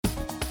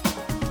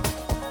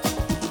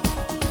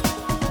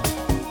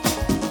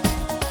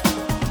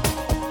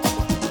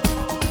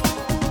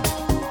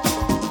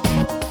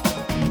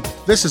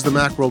This is the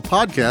Macworld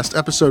Podcast,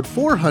 episode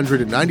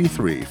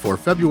 493 for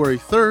February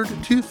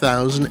 3rd,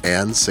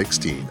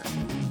 2016.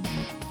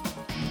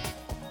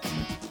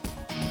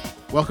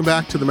 Welcome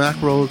back to the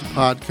Macworld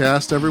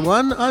Podcast,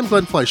 everyone. I'm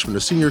Glenn Fleischman, a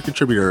senior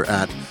contributor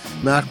at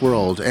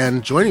Macworld,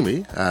 and joining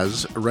me,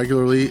 as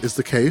regularly is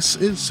the case,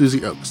 is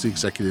Susie Oakes, the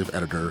executive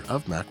editor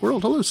of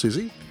Macworld. Hello,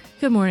 Susie.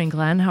 Good morning,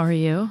 Glenn. How are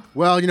you?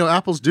 Well, you know,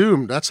 Apple's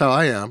doomed. That's how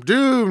I am.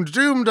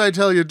 Doomed, I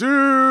tell you,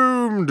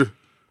 doomed.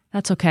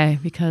 That's okay,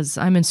 because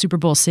I'm in Super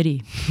Bowl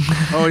City.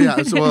 Oh,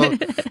 yeah. So,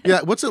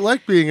 what's it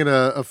like being in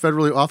a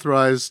federally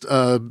authorized,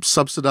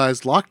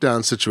 subsidized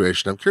lockdown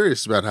situation? I'm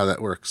curious about how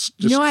that works.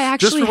 I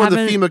actually just for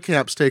when the FEMA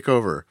camps take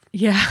over.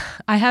 Yeah,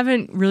 I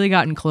haven't really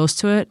gotten close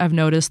to it. I've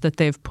noticed that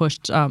they've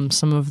pushed some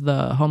of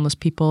the homeless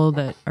people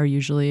that are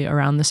usually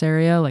around this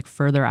area, like,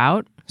 further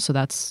out. So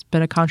that's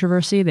been a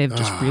controversy. They've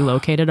just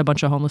relocated a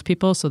bunch of homeless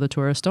people so the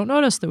tourists don't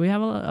notice that we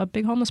have a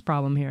big homeless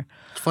problem here.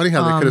 It's funny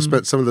how they could have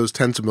spent some of those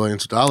tens of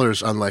millions of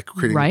dollars on like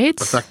creating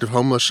effective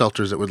homeless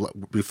shelters that would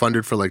be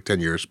funded for like 10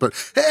 years. But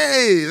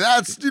hey,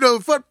 that's,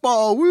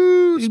 football,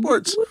 woo,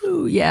 sports.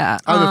 Woo, yeah.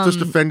 I don't know if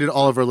this offended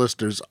all of our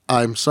listeners.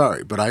 I'm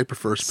sorry, but I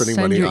prefer spending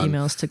money on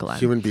emails to Glenn.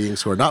 Human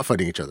beings who are not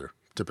fighting each other,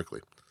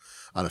 typically.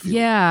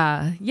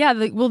 Yeah.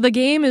 The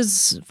game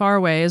is far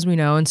away, as we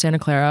know, in Santa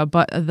Clara,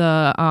 but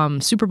the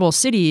Super Bowl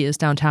City is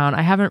downtown.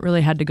 I haven't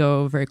really had to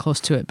go very close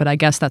to it, but I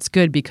guess that's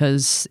good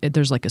because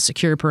there's like a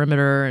secure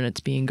perimeter and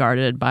it's being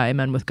guarded by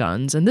men with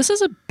guns. And this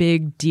is a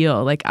big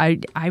deal. Like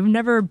I've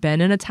never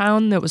been in a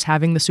town that was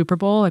having the Super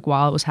Bowl, like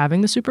while it was having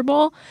the Super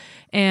Bowl,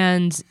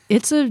 and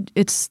it's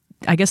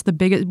I guess the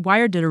biggest.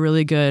 Wired did a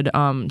really good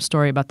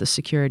story about the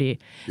security.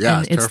 Yeah,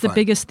 and it's the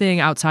biggest thing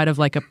outside of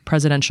like a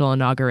presidential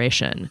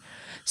inauguration.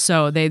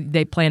 So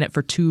they plan it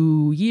for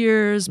 2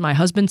 years. My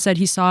husband said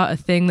he saw a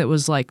thing that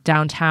was like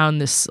downtown.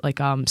 This like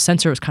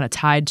sensor was kind of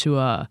tied to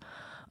a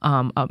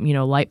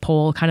light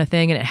pole kind of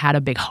thing, and it had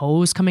a big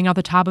hose coming out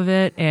the top of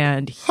it.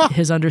 And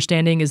his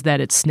understanding is that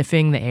it's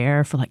sniffing the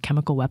air for like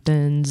chemical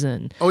weapons.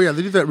 And oh yeah,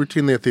 they do that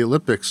routinely at the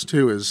Olympics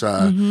too. Is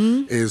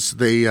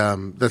they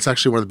that's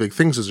actually one of the big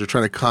things is they're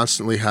trying to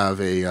constantly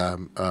have a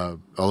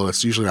although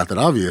it's usually not that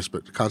obvious,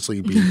 but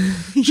constantly be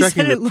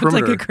checking the perimeter. It looked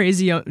like a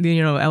crazy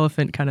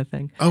elephant kind of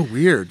thing. Oh,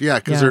 weird. Yeah,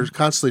 because they're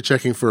constantly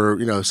checking for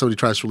if somebody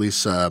tries to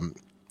release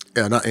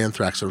not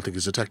anthrax. I don't think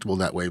is detectable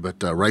that way, but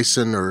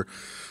ricin or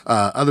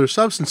other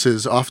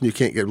substances. Often you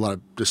can't get a lot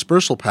of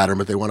dispersal pattern,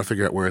 but they want to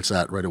figure out where it's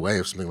at right away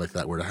if something like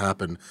that were to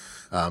happen.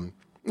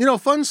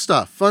 Fun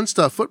stuff,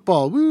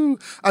 football, woo.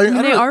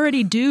 They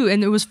already do.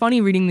 And it was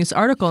funny reading this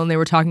article, and they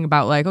were talking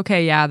about like,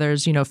 okay, yeah,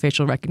 there's,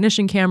 facial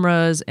recognition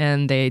cameras,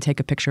 and they take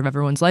a picture of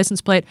everyone's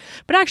license plate.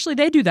 But actually,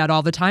 they do that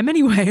all the time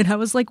anyway. And I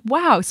was like,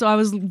 wow. So I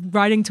was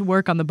riding to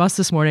work on the bus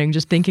this morning,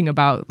 just thinking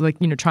about like,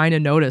 trying to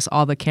notice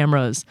all the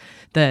cameras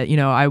that,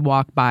 I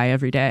walk by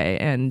every day.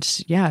 And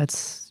yeah,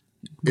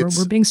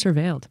 we're being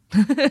surveilled.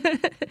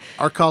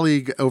 Our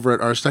colleague over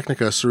at Ars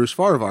Technica, Cyrus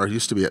Farivar, who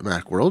used to be at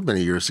Macworld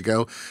many years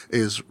ago,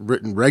 is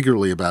written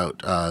regularly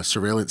about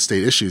surveillance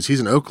state issues. He's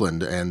in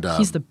Oakland, and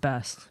he's the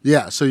best.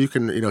 Yeah, so you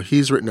can,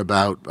 he's written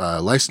about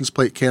license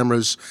plate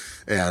cameras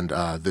and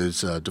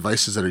there's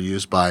devices that are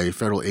used by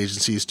federal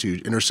agencies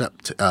to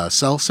intercept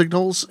cell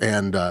signals,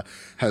 and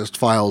has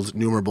filed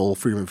numerable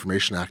Freedom of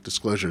Information Act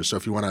disclosures. So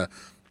if you want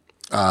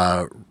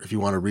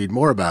to read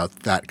more about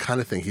that kind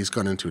of thing, he's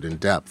gone into it in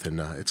depth, and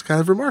it's kind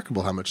of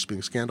remarkable how much is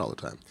being scanned all the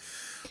time.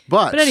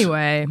 But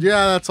anyway,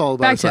 yeah, that's all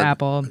about back to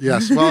Apple.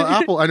 Yes, well,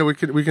 Apple. I know we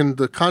can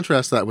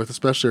contrast that with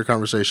especially our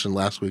conversation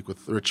last week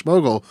with Rich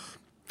Mogul.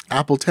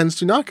 Apple tends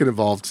to not get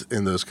involved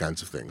in those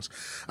kinds of things,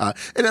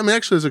 and I mean,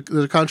 actually,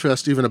 there's a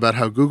contrast even about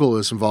how Google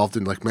is involved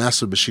in like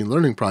massive machine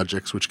learning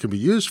projects, which can be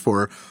used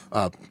for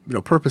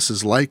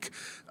purposes like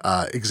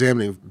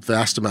examining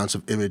vast amounts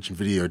of image and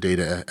video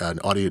data and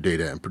audio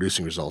data and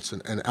producing results.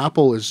 And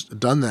Apple has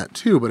done that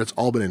too, but it's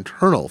all been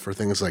internal for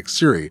things like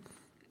Siri.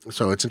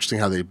 So it's interesting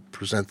how they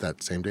present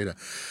that same data.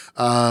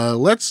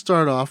 Let's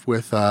start off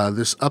with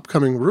this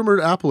upcoming rumored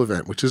Apple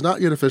event, which is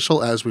not yet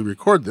official as we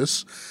record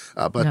this,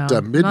 but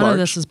mid-March. None of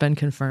this has been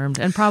confirmed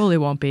and probably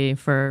won't be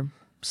for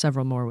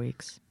several more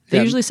weeks.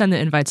 They usually send the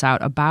invites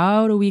out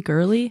about a week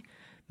early,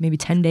 maybe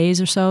 10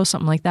 days or so,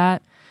 something like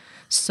that.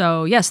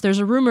 So, yes, there's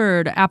a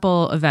rumored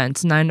Apple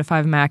event. 9 to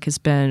 5 Mac has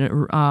been,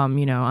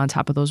 on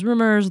top of those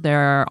rumors.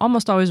 They're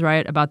almost always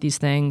right about these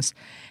things.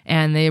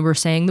 And they were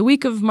saying the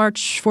week of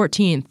March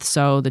 14th.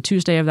 So the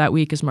Tuesday of that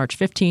week is March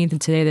 15th. And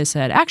today they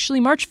said,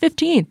 actually, March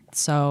 15th.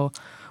 So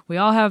we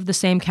all have the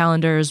same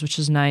calendars, which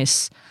is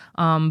nice.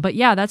 But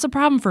yeah, that's a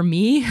problem for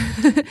me.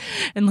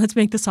 And let's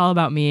make this all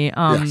about me.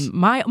 Yes.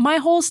 My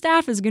whole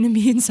staff is going to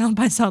be in South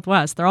by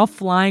Southwest. They're all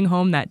flying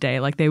home that day,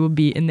 like they would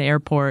be in the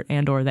airport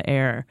and or the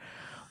air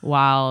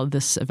while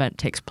this event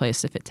takes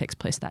place, if it takes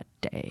place that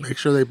day. Make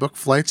sure they book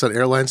flights on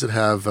airlines that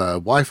have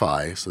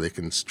Wi-Fi so they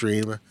can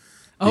stream.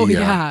 Streaming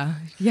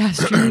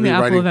the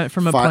Apple event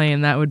from a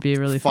plane, that would be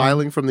really fun.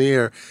 Filing from the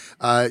air.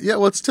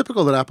 It's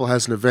typical that Apple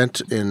has an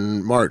event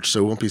in March, so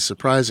it won't be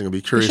surprising. I'll be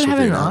curious. They should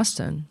have it in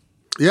Austin.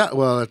 Yeah,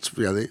 well,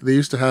 they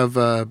used to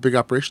have big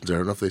operations there. I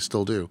don't know if they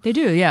still do. They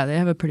do, yeah. They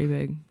have a pretty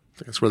big, I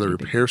think that's where the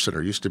repair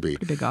center used to be.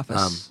 pretty big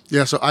office.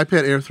 Yeah, so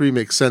iPad Air 3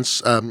 makes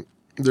sense.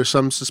 There's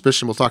some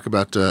suspicion. We'll talk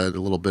about a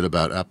little bit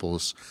about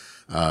Apple's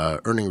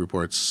earning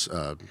reports,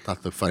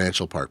 not the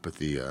financial part, but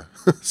the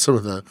some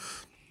of the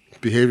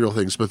behavioral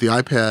things. But the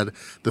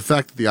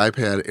fact that the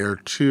iPad Air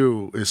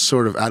 2 is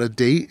sort of out of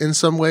date in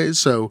some ways.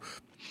 So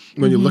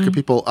when you look at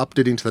people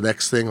updating to the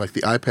next thing, like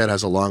the iPad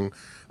has a long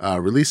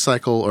release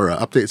cycle or an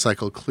update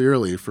cycle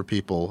clearly for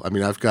people. I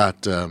mean, I've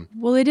got...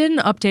 well, they didn't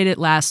update it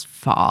last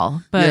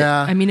fall, but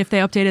Yeah. I mean, if they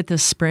update it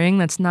this spring,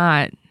 that's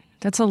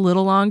a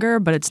little longer,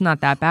 but it's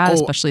not that bad,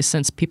 especially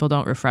since people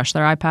don't refresh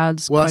their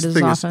iPads Well, quite that's as the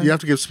thing often. is you have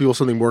to give people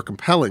something more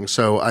compelling.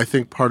 So I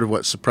think part of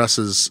what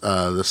suppresses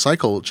the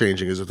cycle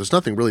changing is that there's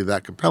nothing really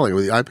that compelling.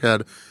 Well, the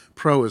iPad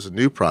Pro is a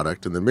new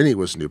product, and the Mini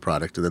was a new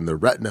product, and then the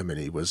Retina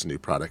Mini was a new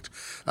product.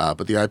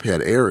 But the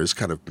iPad Air is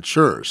kind of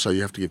mature, so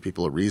you have to give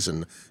people a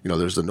reason.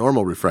 There's the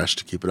normal refresh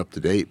to keep it up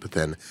to date, but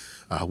then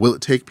will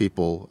it take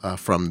people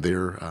from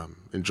their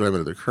enjoyment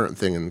of their current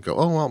thing and go,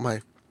 oh, well,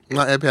 my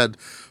iPad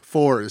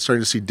 4 is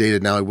starting to see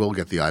data. Now I will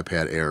get the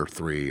iPad Air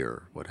 3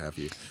 or what have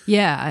you.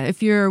 Yeah,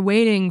 if you're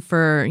waiting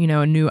for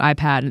a new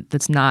iPad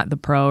that's not the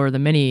Pro or the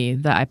Mini,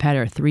 the iPad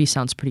Air 3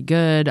 sounds pretty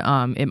good.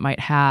 It might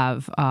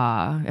have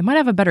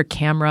a better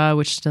camera,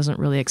 which doesn't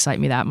really excite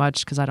me that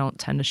much because I don't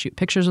tend to shoot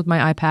pictures with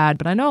my iPad,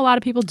 but I know a lot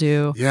of people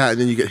do. Yeah, and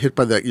then you get hit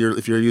by that.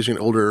 If you're using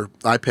an older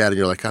iPad and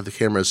you're like, God, the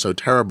camera is so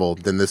terrible,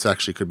 then this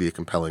actually could be a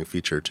compelling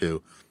feature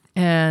too.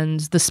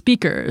 And the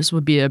speakers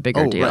would be a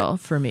bigger deal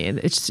for me.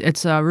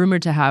 It's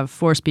rumored to have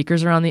 4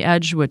 speakers around the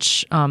edge,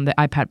 which the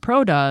iPad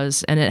Pro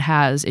does, and it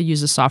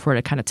uses software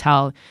to kind of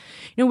tell,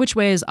 which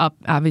way is up.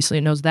 Obviously,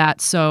 it knows that,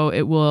 so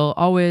it'll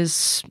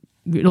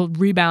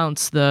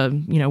rebounce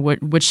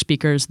which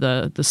speakers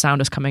the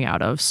sound is coming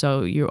out of.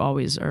 So you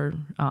always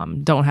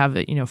don't have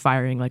it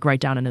firing like right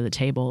down into the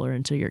table or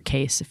into your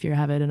case if you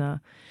have it in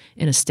a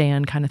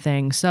stand kind of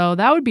thing. So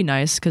that would be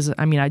nice because,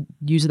 I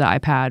use the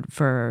iPad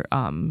for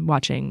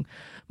watching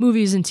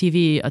movies and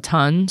TV a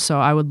ton, so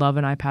I would love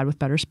an iPad with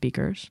better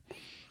speakers.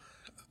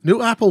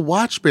 New Apple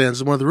Watch bands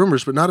is one of the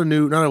rumors, but not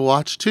a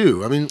Watch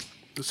 2.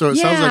 So it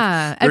sounds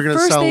like they're going to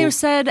sell... At first they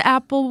said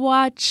Apple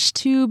Watch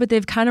 2, but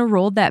they've kind of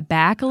rolled that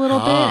back a little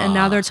bit, and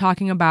now they're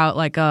talking about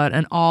like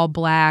an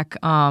all-black,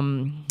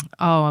 I'm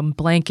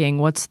blanking.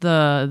 What's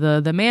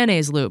the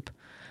mayonnaise loop?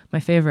 My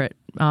favorite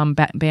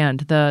band,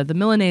 the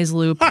Milanese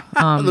loop.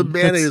 the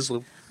mayonnaise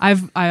loop.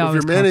 If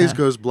your mayonnaise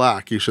goes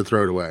black, you should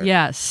throw it away.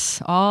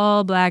 Yes,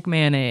 all black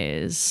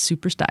mayonnaise,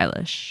 super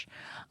stylish.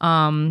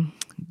 An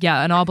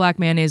all black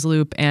mayonnaise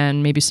loop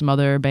and maybe some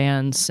other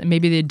bands.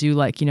 Maybe they do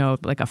like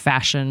a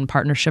fashion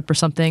partnership or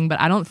something. But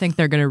I don't think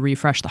they're going to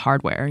refresh the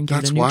hardware and give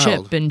it a new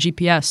chip and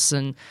GPS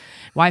and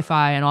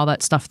Wi-Fi and all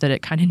that stuff that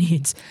it kind of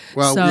needs.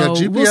 Well, so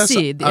GPS, we'll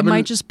see. It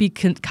might just be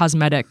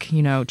cosmetic,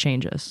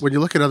 changes. When you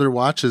look at other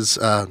watches,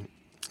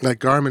 like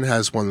Garmin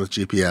has one with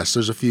GPS.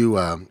 There's a few.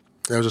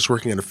 I was just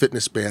working in a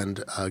fitness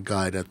band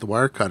guide at the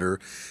Wirecutter,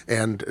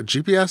 and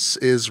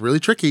GPS is really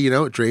tricky.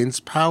 It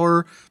drains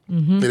power,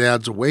 it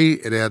adds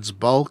weight, it adds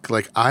bulk.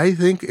 Like, I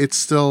think it's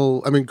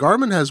still...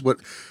 Garmin has what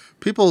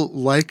people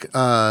like.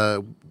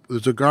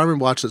 There's a Garmin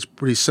watch that's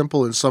pretty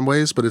simple in some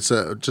ways, but it's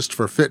just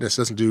for fitness.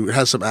 It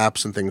has some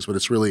apps and things, but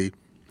it's really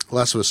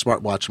less of a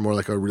smartwatch and more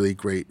like a really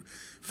great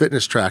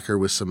fitness tracker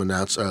with some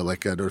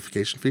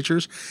notification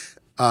features.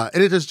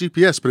 And it does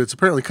GPS, but it's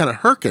apparently kind of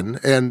herkin,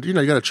 and you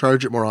got to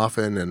charge it more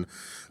often. And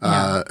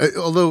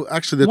although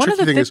actually the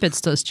tricky thing is, one of the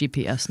Fitbits does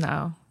GPS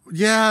now.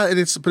 Yeah, and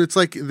it's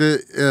like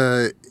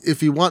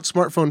if you want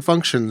smartphone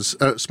functions,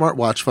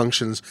 smartwatch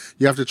functions,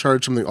 you have to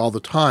charge something all the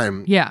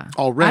time. Yeah,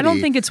 already. I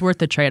don't think it's worth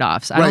the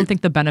trade-offs. I don't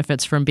think the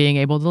benefits from being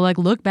able to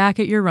look back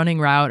at your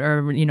running route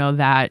are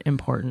that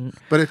important.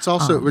 But it's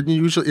also if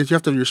you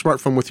have to have your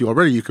smartphone with you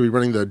already, you could be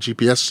running the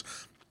GPS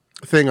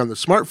thing on the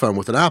smartphone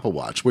with an Apple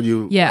Watch. When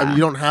you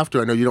don't have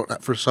to. I know you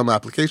don't for some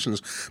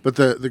applications, but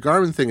the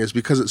Garmin thing is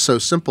because it's so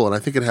simple, and I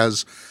think it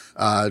has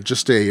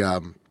just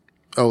a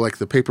like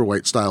the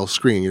Paperwhite style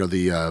screen,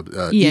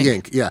 the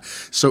e-ink. Yeah.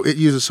 So it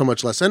uses so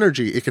much less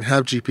energy. It can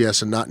have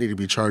GPS and not need to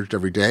be charged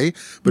every day.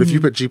 But if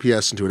you put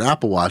GPS into an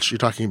Apple Watch, you're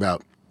talking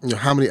about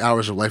how many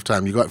hours of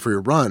lifetime. You go out for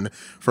your run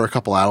for a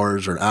couple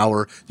hours or an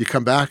hour. You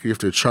come back, you have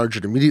to charge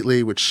it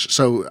immediately.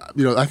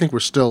 I think we're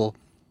still.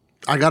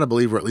 I got to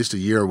believe we're at least a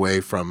year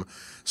away from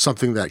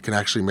something that can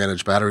actually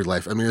manage battery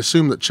life.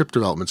 Assume that chip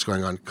development's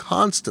going on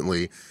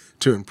constantly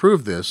to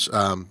improve this.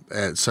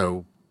 And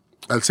so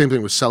the same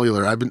thing with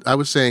cellular. I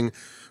was saying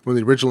when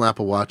the original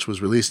Apple Watch was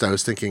released, I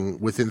was thinking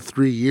within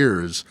 3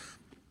 years,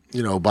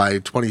 by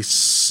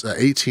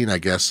 2018, I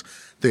guess,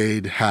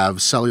 they'd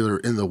have cellular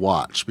in the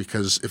watch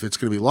because if it's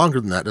going to be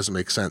longer than that, it doesn't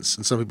make sense.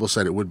 And some people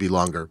said it would be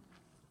longer.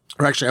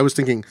 Or actually, I was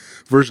thinking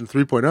version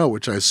 3.0,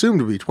 which I assumed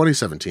would be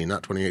 2017,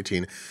 not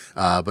 2018.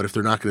 But if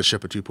they're not going to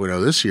ship a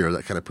 2.0 this year,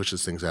 that kind of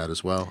pushes things out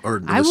as well.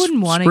 Or I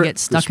wouldn't want to get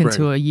stuck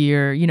into a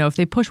year. You know, if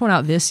they push one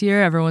out this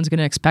year, everyone's going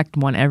to expect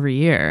one every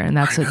year, and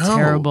that's a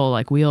terrible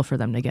like wheel for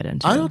them to get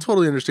into. I don't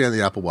totally understand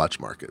the Apple Watch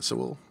market,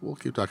 so we'll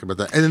keep talking about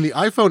that. And then the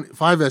iPhone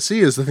 5 SE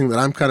is the thing that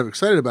I'm kind of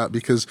excited about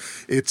because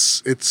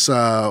it's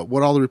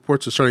what all the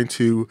reports are starting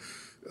to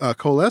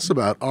coalesce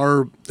about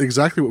are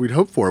exactly what we'd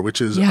hoped for,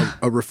 which is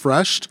a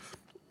refreshed,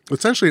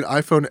 essentially an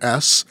iPhone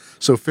S,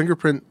 so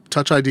fingerprint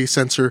Touch ID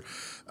sensor,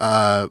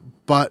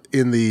 but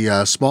in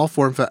the small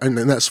form factor, and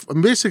that's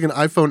basically an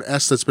iPhone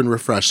S that's been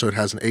refreshed. So it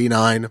has an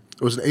A9,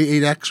 it was an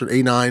A8X or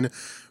an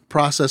A9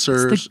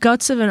 processors. It's the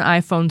guts of an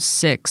iPhone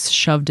 6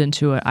 shoved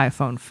into an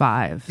iPhone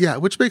 5. Yeah,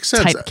 which makes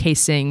sense. Type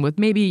casing with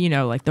maybe, you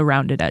know, like the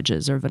rounded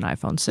edges of an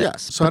iPhone 6. Yeah,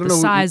 so I don't know.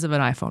 The size of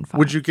an iPhone 5.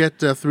 Would you get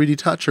 3D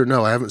Touch or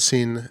no? I haven't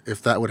seen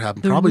if that would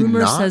happen. The Probably rumor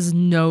not. says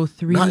no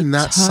 3D Not in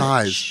that touch.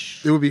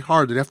 size. It would be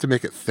hard. They'd have to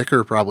make it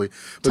thicker probably.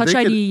 But Touch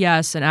ID,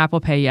 yes, and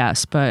Apple Pay,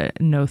 yes, but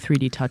no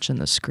 3D Touch in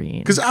the screen.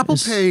 Because Apple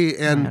Pay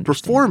and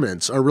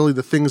performance are really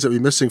the things that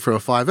we're missing from a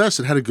 5S.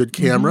 It had a good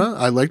camera.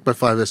 I liked my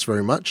 5S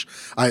very much.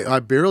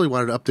 I barely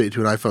wanted to update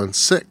to an iPhone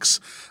 6.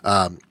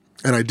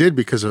 And I did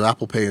because of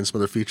Apple Pay and some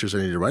other features I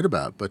need to write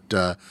about. But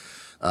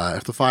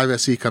if the 5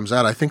 SE comes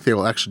out, I think they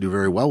will actually do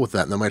very well with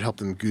that, and that might help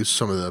them goose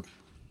some of the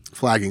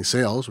flagging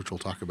sales, which we'll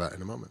talk about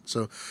in a moment.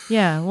 So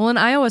yeah, well, and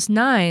iOS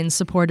 9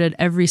 supported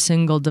every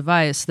single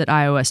device that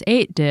iOS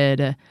 8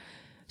 did.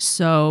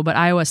 So, but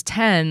iOS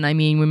 10, I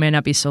mean, we may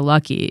not be so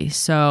lucky.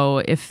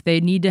 So if they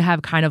need to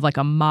have kind of like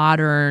a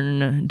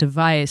modern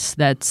device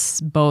that's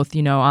both,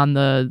 you know, on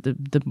the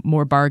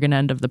more bargain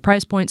end of the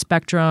price point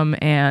spectrum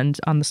and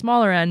on the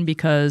smaller end,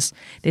 because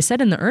they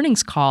said in the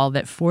earnings call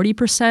that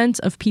 40%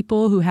 of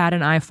people who had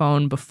an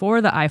iPhone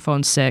before the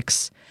iPhone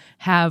 6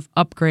 have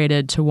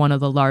upgraded to one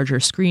of the larger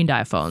screened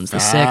iPhones, the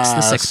 6,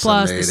 the 6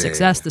 Plus, the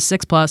 6S, the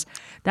 6 Plus.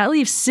 That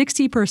leaves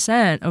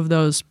 60% of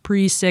those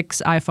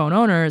pre-6 iPhone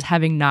owners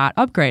having not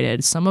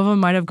upgraded. Some of them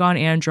might have gone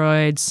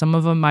Android. Some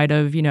of them might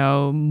have, you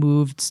know,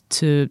 moved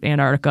to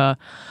Antarctica.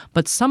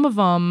 But some of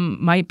them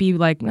might be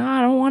like, no,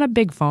 I don't want a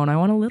big phone. I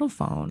want a little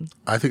phone.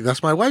 I think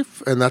that's my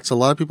wife, and that's a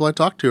lot of people I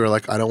talk to are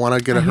like, I don't want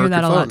to get a herky phone. I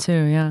hear that a lot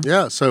too, yeah.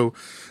 Yeah, so,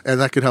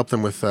 and that could help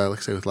them with, like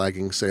I say, with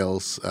lagging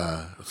sales,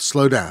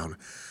 slow down.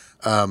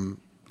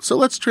 So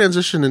let's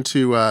transition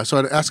into. So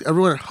I'd ask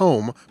everyone at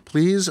home,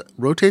 please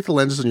rotate the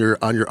lenses on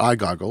your eye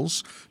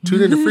goggles.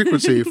 Tune into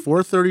frequency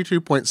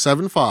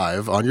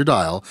 432.75 on your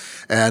dial,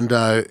 and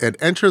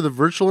enter the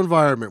virtual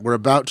environment we're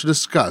about to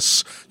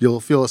discuss. You'll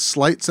feel a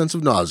slight sense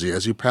of nausea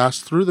as you pass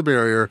through the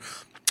barrier.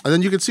 And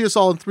then you can see us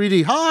all in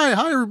 3D.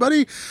 Hi,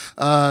 everybody.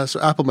 So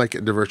Apple might get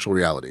into virtual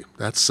reality.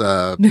 That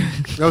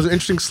was an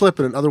interesting slip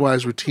in an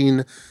otherwise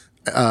routine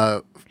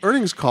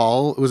earnings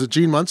call. Was it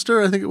Gene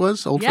Munster? I think it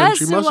was. Old friend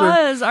Gene Munster.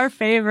 Yes, it was our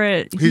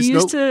favorite. He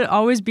used to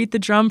always beat the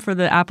drum for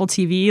the Apple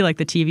TV, like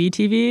the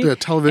TV.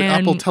 The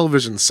Apple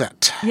television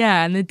set.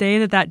 Yeah, and the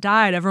day that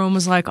died, everyone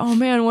was like, "Oh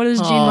man, what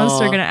is Gene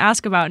Munster going to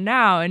ask about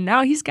now?" And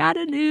now he's got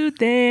a new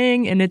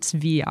thing, and it's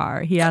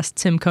VR. He asked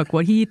Tim Cook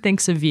what he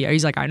thinks of VR.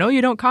 He's like, "I know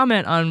you don't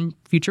comment on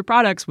future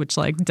products," which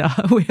like, duh,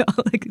 we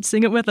all like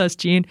sing it with us,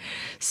 Gene.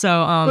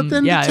 So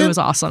it was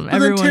awesome.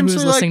 Everyone who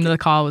was listening to the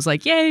call was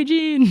like, "Yay,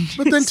 Gene!"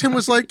 But then Tim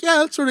was like, "Yeah,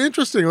 that's sort of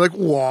interesting." Like,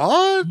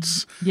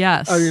 what?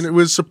 Yes. I mean, it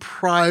was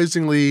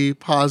surprisingly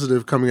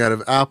positive coming out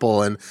of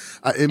Apple, and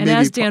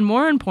as Dan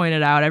Morin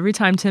pointed out, every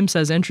time Tim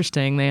says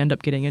interesting, they end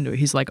up getting into it.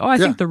 He's like, "Oh, I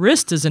think the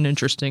wrist is an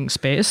interesting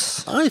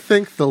space." I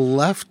think the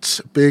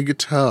left big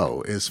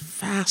toe is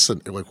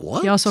fascinating. Like,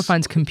 what? He also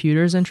finds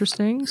computers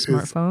interesting,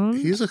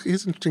 smartphones. He's an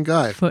interesting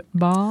guy.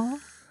 Football.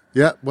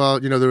 Yeah,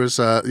 well, you know, there was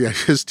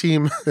his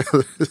team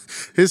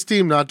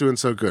not doing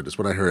so good is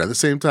what I heard. At the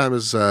same time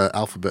as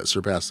Alphabet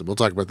surpassed him. We'll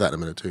talk about that in a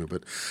minute too.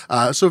 But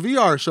so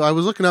VR. So I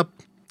was looking up.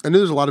 I knew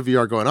there's a lot of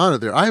VR going on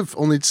out there. I've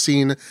only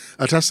tested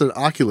an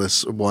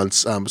Oculus once.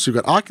 So you've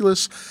got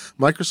Oculus,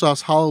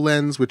 Microsoft's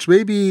HoloLens, which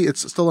maybe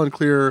it's still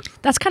unclear.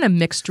 That's kind of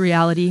mixed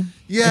reality.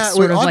 Yeah. It's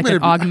sort of like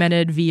an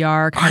augmented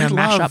VR kind of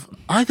mashup.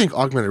 I think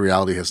augmented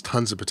reality has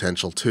tons of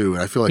potential too.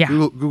 And I feel like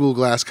Google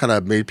Glass kind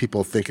of made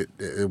people think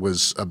it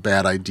was a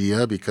bad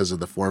idea because of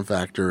the form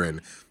factor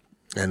and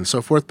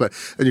so forth. But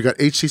then you got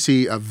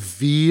HTC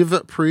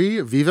Viva Pre,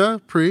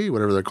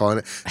 whatever they're calling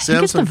it. I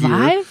think it's the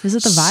Vive. Is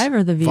it the Vive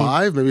or the Vive?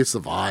 Vive, maybe it's the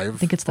Vive. I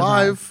think it's the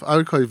Vive. I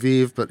would call it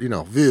Vive, but you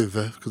know,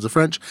 Vive because of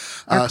French.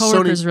 Our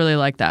coworkers really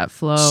like that.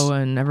 Flo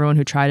and everyone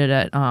who tried it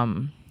at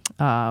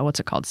what's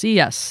it called?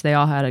 CES. They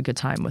all had a good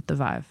time with the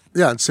Vive.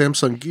 Yeah, and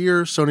Samsung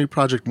Gear, Sony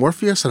Project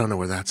Morpheus. I don't know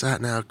where that's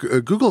at now.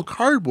 Google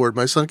Cardboard.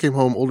 My older son came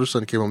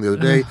home the other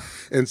day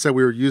and said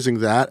we were using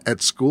that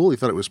at school. He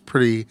thought it was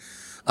pretty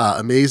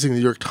amazing. The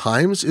New York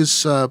Times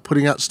is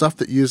putting out stuff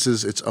that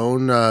uses its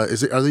own. Are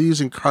they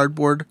using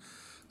Cardboard?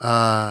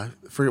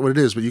 Forget what it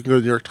is, but you can go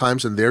to the New York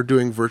Times and they're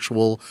doing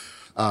virtual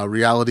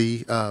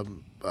reality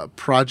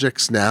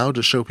projects now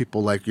to show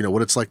people like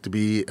what it's like to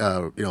be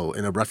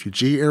in a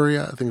refugee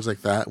area, things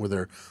like that, where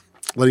they're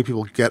letting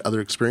people get other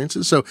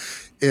experiences. So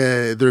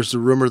there's a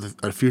rumor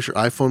that a future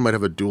iPhone might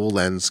have a dual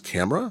lens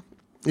camera,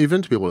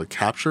 even to be able to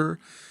capture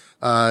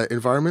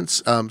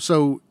environments.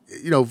 So,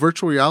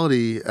 virtual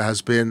reality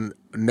has been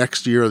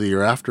next year or the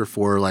year after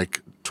for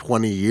like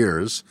 20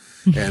 years.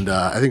 And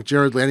I think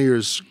Jared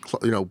Lanier's,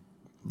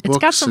 it's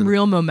got some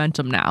real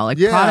momentum now. Like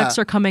products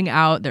are coming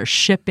out, they're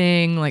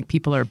shipping, like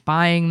people are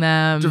buying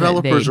them.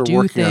 Developers are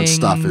working on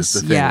stuff is the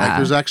thing. Yeah. Like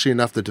there's actually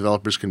enough that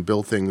developers can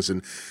build things.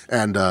 And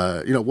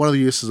one of the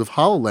uses of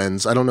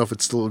HoloLens, I don't know if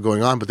it's still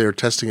going on, but they're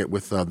testing it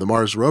with the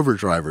Mars rover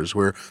drivers,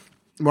 where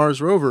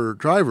Mars rover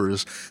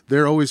drivers,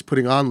 they're always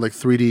putting on like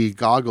 3D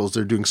goggles.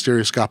 They're doing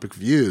stereoscopic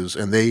views,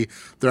 and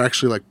they're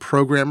actually like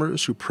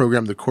programmers who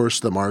program the course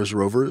of the Mars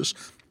rovers.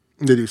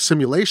 They do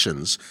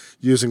simulations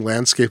using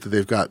landscape that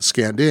they've got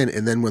scanned in,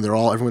 and then when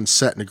everyone's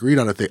set and agreed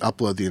on it, they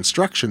upload the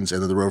instructions,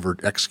 and then the rover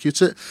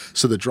executes it.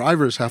 So the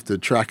drivers have to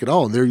track it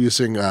all, and they're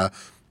using.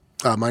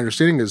 My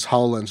understanding is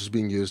HoloLens was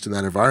being used in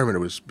that environment. It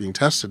was being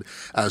tested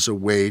as a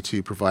way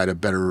to provide a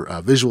better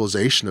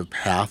visualization of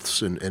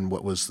paths and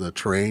what was the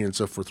terrain and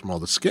so forth from all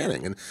the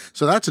scanning. And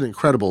so that's an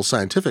incredible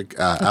scientific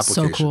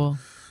application. So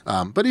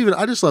cool. But even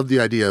I just love the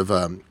idea of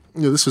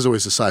this was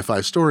always a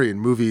sci-fi story in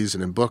movies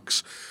and in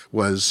books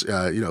was,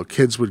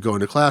 kids would go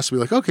into class and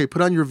be like, okay,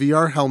 put on your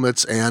VR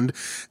helmets and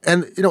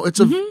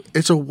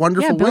it's a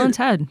wonderful way. Yeah, Bill and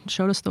Ted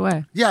showed us the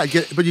way. Yeah,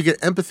 but you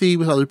get empathy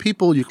with other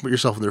people. You can put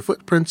yourself in their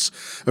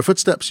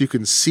footsteps. You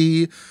can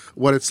see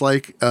what it's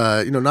like,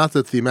 not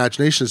that the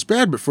imagination is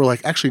bad, but for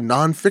like actually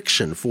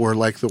nonfiction, for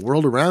like the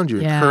world around you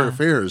and current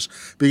affairs,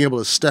 being able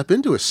to step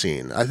into a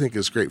scene, I think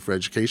is great for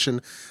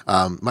education.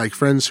 My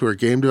friends who are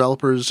game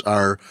developers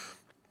are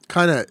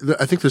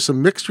I think there's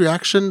some mixed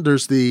reaction.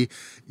 There's this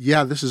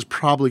is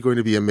probably going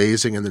to be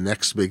amazing and the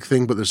next big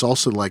thing, but there's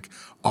also like,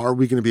 are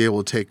we going to be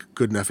able to take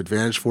good enough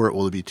advantage for it?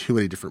 Will there be too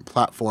many different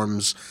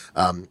platforms?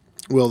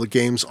 Will the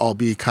games all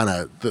be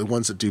the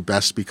ones that do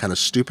best be kind of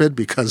stupid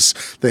because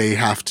they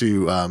have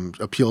to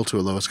appeal to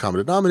a lowest common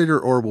denominator,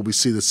 or will we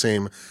see the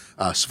same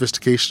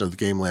sophistication of the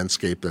game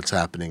landscape that's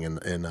happening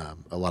in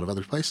a lot of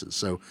other places?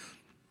 So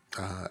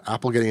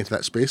Apple getting into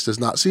that space does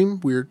not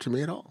seem weird to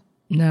me at all.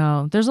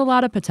 No, there's a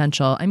lot of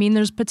potential. I mean,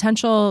 there's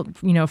potential,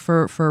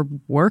 for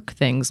work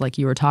things like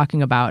you were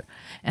talking about.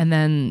 And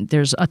then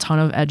there's a ton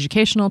of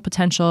educational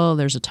potential.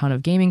 There's a ton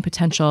of gaming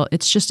potential.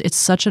 It's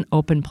such an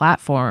open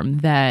platform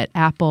that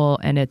Apple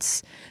and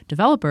its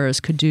developers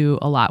could do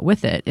a lot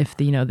with it if,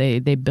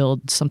 they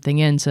build something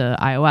into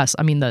iOS.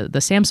 I mean, the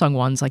Samsung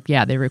ones,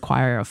 they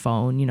require a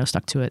phone,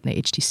 stuck to it. And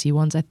the HTC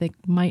ones, I think,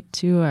 might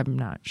too. I'm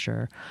not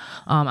sure.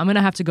 I'm going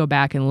to have to go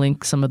back and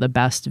link some of the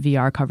best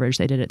VR coverage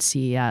they did at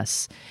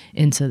CES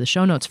into the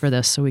show notes for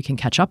this so we can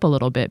catch up a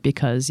little bit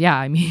because,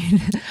 I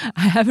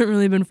haven't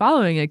really been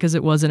following it because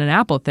it wasn't an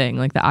Apple thing.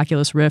 Like the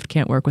Oculus Rift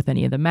can't work with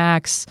any of the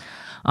Macs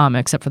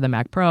except for the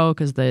Mac Pro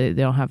because they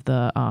don't have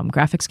the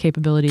graphics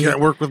capability. Can't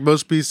work with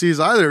most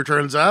PCs either, it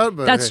turns out.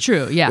 But that's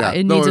true. Yeah.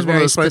 It needs a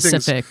very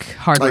specific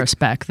hardware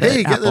spec that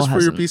hey, get Apple this for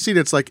hasn't. your PC.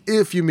 It's like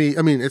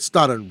it's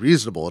not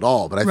unreasonable at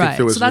all, but I think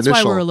there was so that's an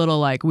initial... why we're a little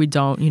like we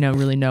don't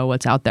really know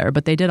what's out there.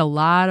 But they did a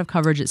lot of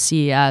coverage at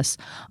CES.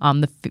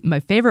 My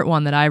favorite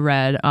one that I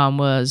read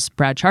was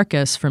Brad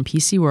Charkis from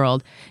PC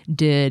World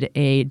did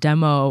a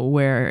demo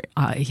where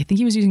I think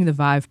he was using the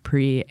Vive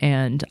Pre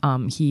and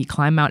he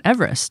climbed Mount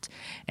Everest.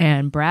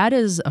 And Brad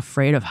is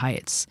afraid of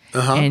heights.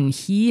 And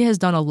he has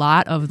done a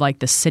lot of like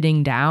the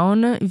sitting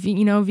down,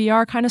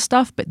 VR kind of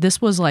stuff. But this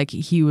was like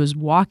he was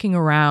walking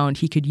around.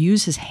 He could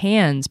use his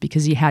hands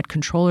because he had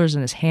controllers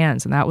in his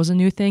hands. And that was a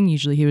new thing.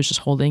 Usually he was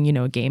just holding,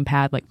 a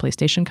gamepad like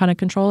PlayStation kind of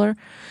controller.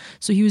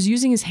 So he was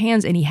using his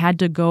hands and he had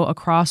to go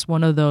across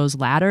one of those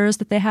ladders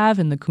that they have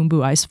in the Khumbu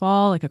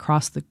Icefall, like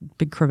across the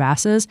big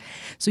crevasses.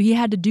 So he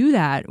had to do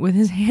that with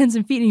his hands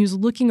and feet and he was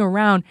looking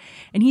around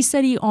and he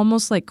said he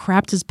almost like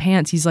crapped his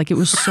pants. He's like, it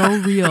was so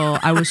real.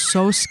 I was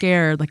so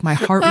scared. Like my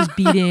heart was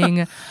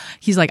beating.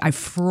 He's like, I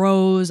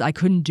froze. I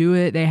couldn't do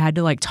it. They had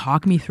to like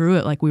talk me through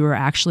it. Like we were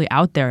actually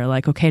out there.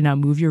 Like, okay, now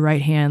move your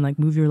right hand, like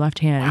move your left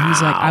hand. And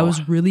he's like, I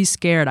was really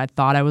scared. I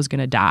thought I was going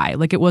to die.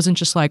 Like it wasn't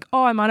just like,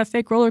 oh, I'm on a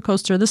fake roller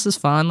coaster. This is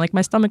fun. Like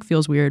my stomach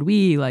feels weird.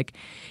 Like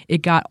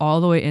it got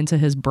all the way into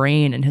his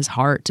brain and his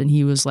heart and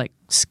he was like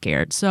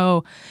scared.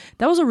 So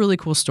that was a really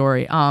cool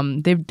story.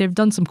 They've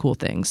done some cool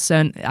things.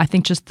 And I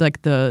think just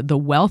like the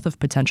wealth of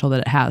potential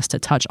that it has to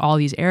touch all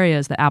these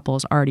areas that Apple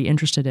is already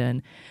interested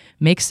in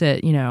makes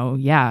it,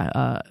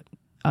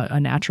 a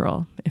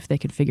natural if they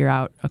could figure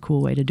out a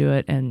cool way to do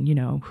it and,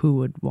 who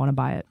would want to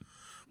buy it.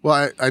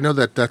 Well, I know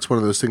that's one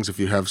of those things. If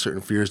you have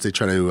certain fears, they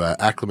try to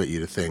acclimate you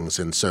to things.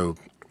 And so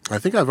I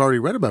think I've already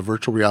read about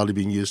virtual reality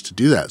being used to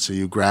do that. So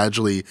you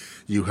gradually,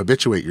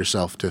 habituate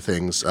yourself to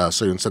things.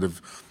 So instead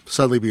of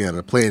suddenly being on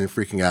a plane and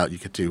freaking out, you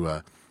get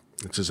to,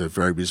 it's just a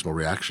very reasonable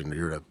reaction.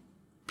 You're in a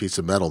piece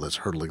of metal that's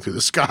hurtling through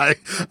the sky.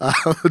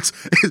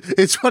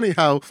 It's funny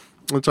how,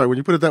 I'm sorry, when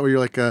you put it that way, you're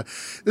like,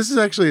 this is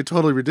actually a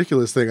totally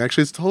ridiculous thing.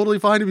 Actually, it's totally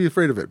fine to be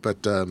afraid of it.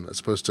 But as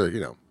opposed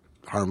to,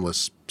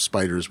 harmless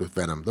spiders with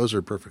venom. Those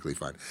are perfectly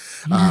fine.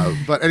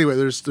 But anyway,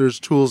 there's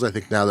tools I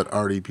think now that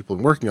already people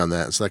are working on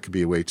that, so that could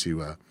be a way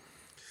to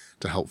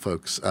help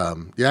folks.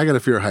 Yeah, I got a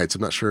fear of heights.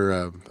 I'm not sure.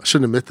 I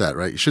shouldn't admit that,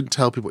 right? You shouldn't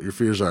tell people what your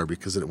fears are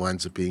because it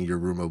winds up being your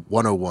room of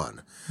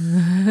 101.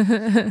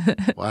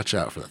 Watch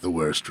out for that. The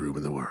worst room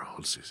in the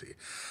world, Susie.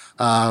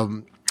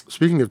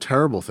 Speaking of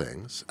terrible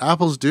things,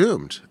 Apple's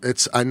doomed.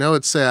 I know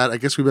it's sad. I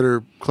guess we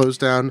better close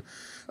down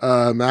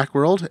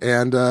Macworld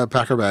and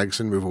pack our bags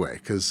and move away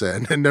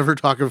and never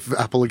talk of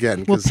Apple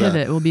again. We'll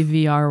pivot. We'll be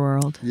VR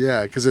world.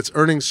 Yeah, because its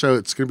earnings show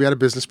it's going to be out of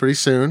business pretty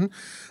soon.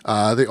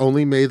 They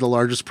only made the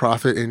largest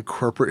profit in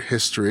corporate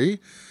history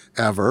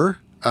ever.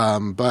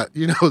 But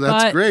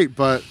that's great.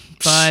 But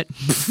I'm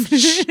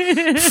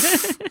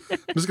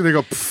just gonna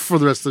go for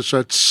the rest of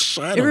the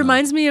show. It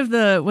reminds me of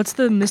what's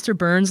the Mr.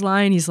 Burns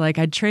line? He's like,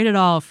 "I'd trade it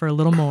all for a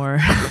little more."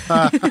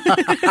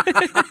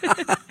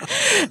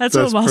 That's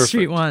what Wall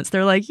Street wants.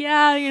 They're like,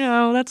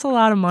 "Yeah, that's a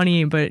lot of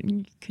money, but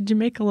could you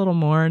make a little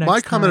more?" My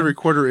comment every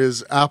quarter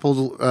is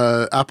Apple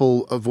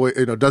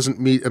doesn't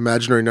meet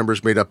imaginary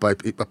numbers made up by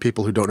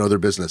people who don't know their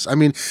business. I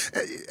mean,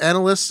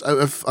 analysts.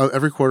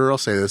 Every quarter I'll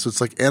say this.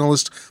 It's like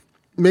analysts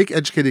make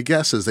educated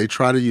guesses. They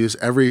try to use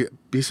every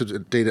piece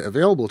of data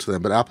available to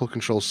them, but Apple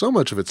controls so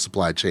much of its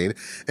supply chain,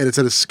 and it's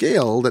at a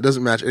scale that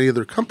doesn't match any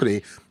other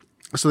company.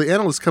 So the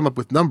analysts come up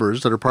with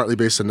numbers that are partly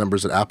based on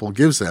numbers that Apple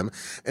gives them,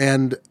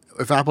 and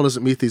if Apple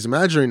doesn't meet these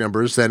imaginary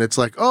numbers, then it's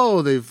like,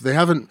 oh, they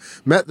haven't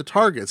met the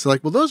targets. They're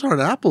like, well, those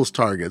aren't Apple's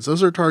targets.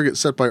 Those are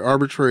targets set by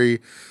arbitrary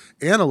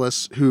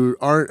analysts who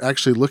aren't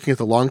actually looking at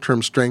the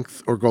long-term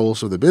strength or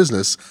goals of the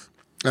business,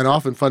 and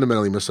often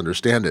fundamentally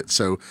misunderstand it.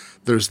 So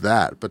there's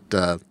that, but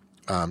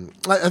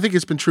I think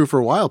it's been true for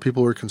a while.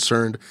 People were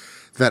concerned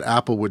that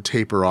Apple would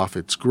taper off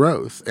its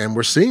growth, and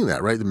we're seeing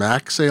that, right? The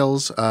Mac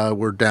sales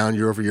were down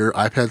year over year.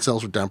 iPad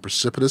sales were down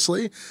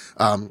precipitously.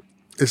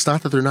 It's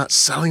not that they're not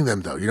selling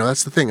them, though.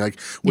 That's the thing. Like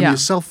when you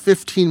sell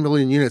 15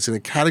 million units in a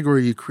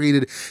category you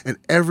created, and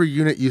every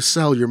unit you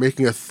sell, you're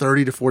making a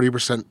 30 to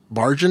 40%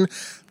 margin.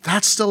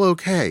 That's still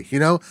okay.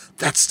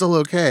 That's still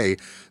okay.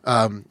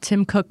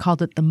 Tim Cook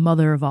called it the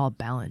mother of all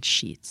balance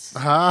sheets.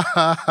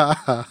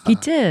 He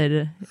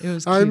did. It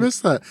was cute. I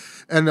missed that.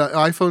 And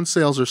iPhone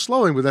sales are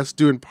slowing, but that's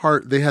due in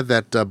part. They had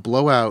that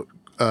blowout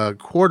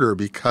quarter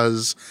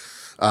because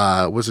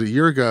was it a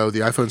year ago? The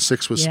iPhone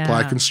 6 was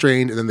supply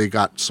constrained, and then they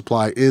got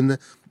supply in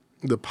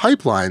the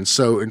pipeline.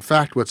 So, in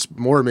fact, what's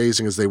more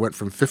amazing is they went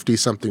from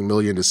 50-something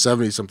million to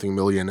 70-something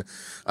million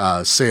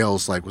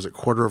sales. Like, was it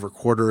quarter over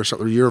quarter or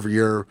something, year over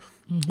year?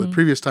 The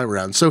previous time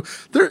around. So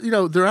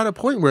they're at a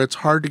point where it's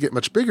hard to get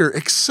much bigger,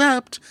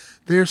 except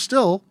they're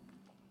still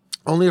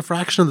only a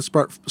fraction of the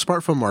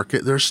smartphone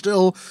market. There's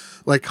still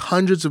like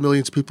hundreds of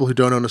millions of people who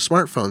don't own a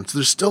smartphone. So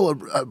there's still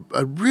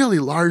a really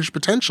large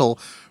potential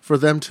for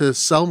them to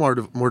sell more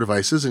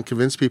devices and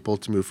convince people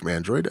to move from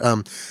Android.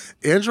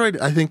 Android,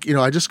 I think,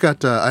 I just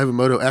got, I have a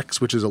Moto X,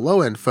 which is a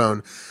low-end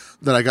phone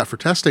that I got for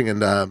testing,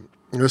 and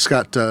this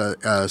got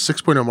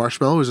 6.0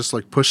 Marshmallow. It was just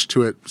like pushed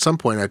to it at some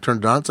point. I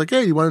turned it on. It's like,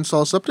 hey, you want to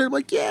install this update? I'm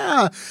like,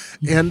 yeah.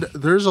 And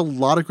there's a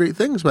lot of great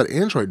things about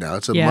Android now.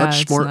 It's a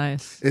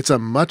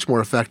much more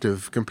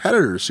effective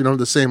competitor. So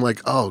the same like,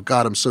 oh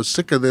God, I'm so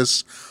sick of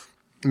this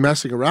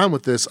messing around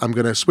with this. I'm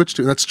going to switch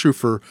to. And that's true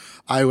for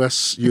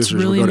iOS users. It's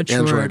really who go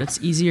matured. To Android.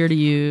 It's easier to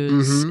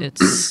use.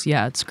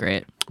 It's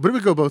great. But it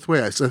would go both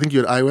ways. I think you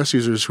had iOS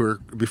users who were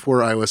before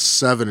iOS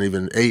 7 and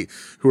even 8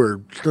 who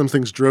were, some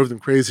things drove them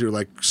crazy. Who were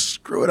like,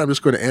 screw it, I'm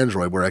just going to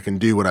Android where I can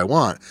do what I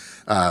want.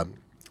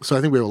 So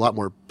I think we have a lot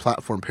more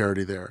platform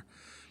parity there.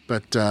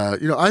 But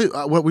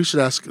what we should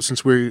ask,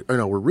 since we're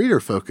reader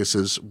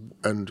focus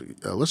and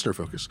listener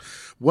focus,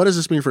 what does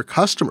this mean for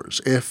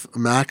customers if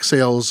Mac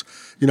sales,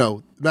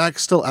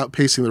 Mac's still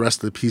outpacing the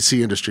rest of the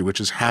PC industry,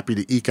 which is happy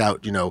to eke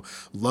out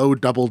low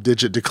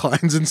double-digit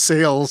declines in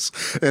sales,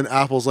 and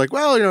Apple's like,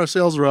 well,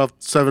 sales are up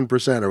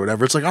 7% or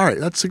whatever. It's like, all right,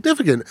 that's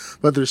significant,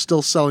 but they're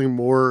still selling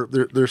more.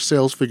 Their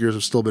sales figures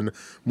have still been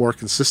more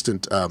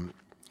consistent.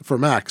 For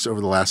Macs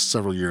over the last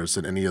several years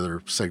than any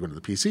other segment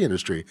of the PC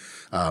industry.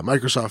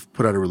 Microsoft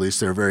put out a release.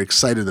 They were very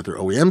excited that their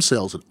OEM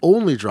sales had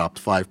only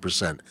dropped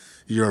 5%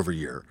 year over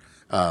year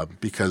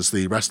because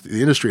the rest of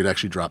the industry had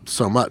actually dropped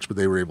so much, but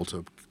they were able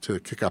to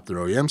kick up their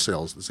OEM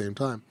sales at the same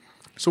time.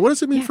 So what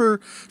does it mean for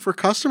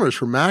customers,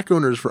 for Mac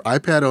owners, for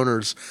iPad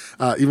owners,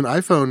 even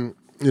iPhone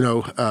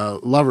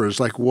lovers?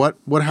 Like what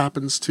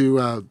happens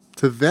to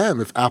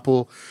them if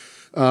Apple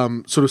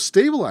sort of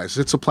stabilizes?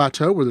 It's a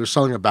plateau where they're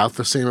selling about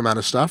the same amount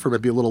of stuff or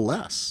maybe a little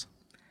less.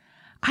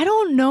 I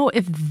don't know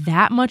if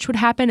that much would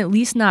happen, at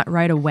least not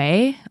right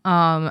away.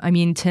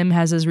 Tim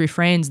has his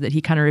refrains that he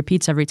kind of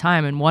repeats every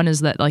time. And one is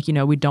that,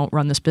 we don't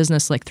run this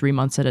business 3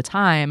 months at a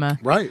time.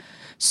 Right.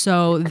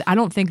 So I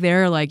don't think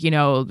they're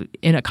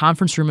in a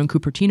conference room in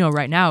Cupertino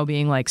right now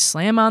being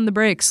slam on the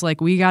brakes.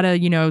 We got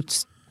to,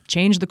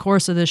 change the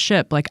course of this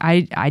ship.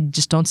 I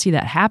just don't see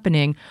that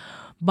happening.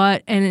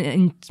 But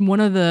and one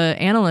of the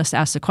analysts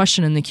asked a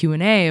question in the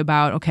Q&A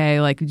about, okay,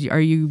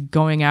 are you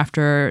going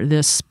after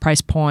this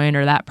price point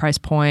or that price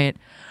point?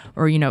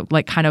 or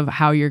like kind of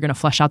how you're going to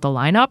flesh out the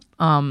lineup,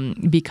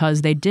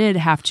 because they did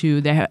have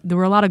to. There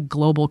were a lot of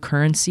global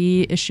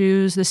currency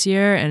issues this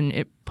year, and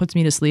it puts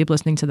me to sleep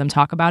listening to them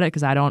talk about it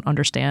because I don't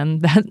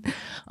understand that.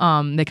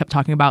 They kept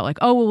talking about like,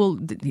 oh well,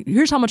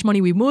 here's how much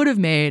money we would have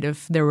made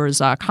if there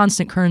was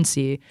constant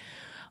currency,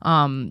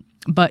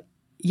 but.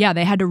 Yeah,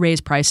 they had to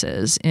raise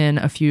prices in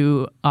a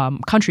few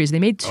countries. They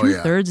made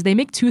two-thirds. They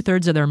make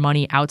two-thirds of their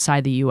money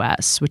outside the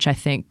U.S., which I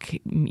think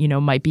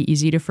might be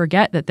easy to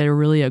forget that they're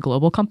really a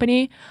global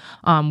company.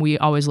 We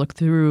always look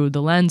through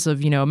the lens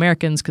of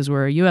Americans because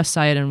we're a U.S.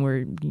 site and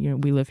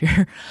we live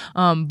here.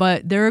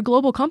 But they're a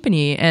global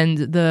company, and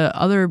the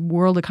other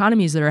world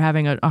economies that are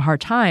having a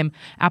hard time,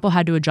 Apple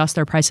had to adjust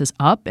their prices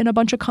up in a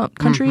bunch of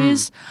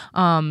countries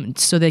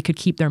so they could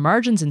keep their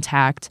margins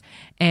intact,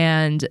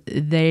 and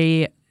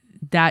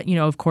that,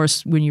 of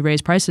course, when you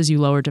raise prices, you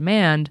lower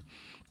demand.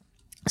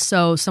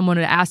 So someone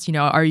had asked,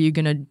 are you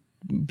going to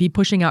be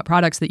pushing out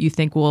products that you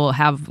think will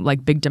have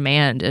like big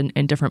demand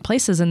in different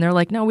places? And they're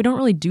like, no, we don't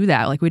really do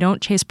that. Like we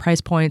don't chase price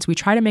points. We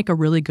try to make a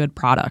really good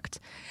product.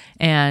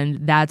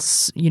 And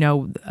that's,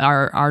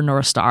 our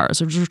North Star.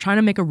 So we're trying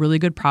to make a really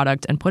good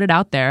product and put it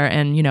out there.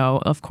 And,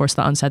 of course,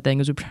 the unsaid thing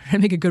is we're trying to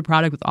make a good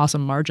product with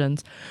awesome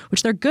margins,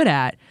 which they're good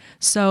at.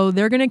 So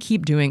they're going to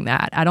keep doing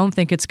that. I don't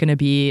think it's going to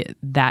be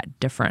that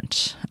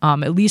different,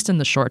 at least in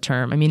the short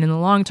term. I mean, in the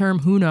long term,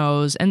 who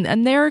knows?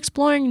 And they're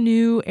exploring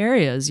new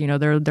areas.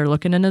 They're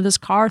looking into this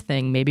car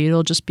thing. Maybe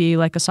it'll just be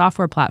like a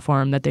software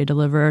platform that they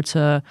deliver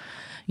to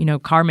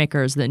car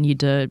makers that need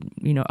to,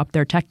 up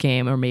their tech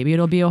game, or maybe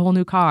it'll be a whole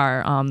new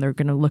car. They're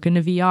going to look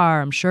into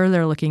VR. I'm sure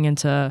they're looking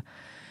into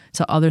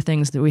other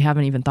things that we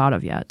haven't even thought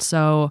of yet.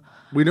 So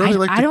we know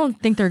I don't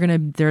think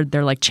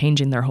they're like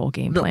changing their whole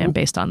game plan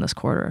based on this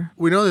quarter.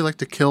 We know they like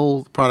to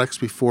kill products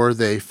before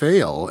they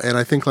fail, and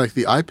I think like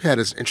the iPad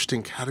is an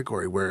interesting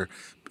category where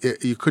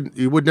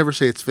you would never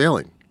say it's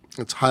failing.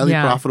 It's highly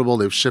profitable.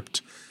 They've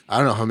shipped I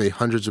don't know how many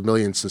hundreds of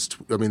millions since.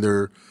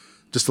 They're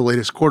just the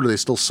latest quarter, they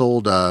still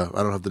sold, I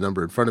don't have the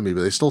number in front of me,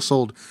 but they still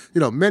sold,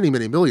 many,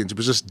 many millions. It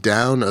was just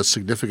down a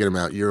significant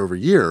amount year over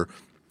year.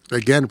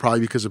 Again, probably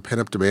because of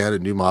pent-up demand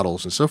and new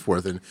models and so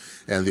forth. And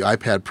the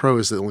iPad Pro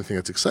is the only thing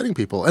that's exciting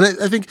people. And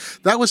I think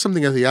that was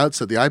something at the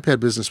outset. The iPad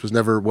business was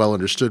never well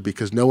understood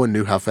because no one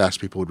knew how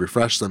fast people would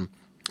refresh them.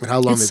 And how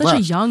long it's such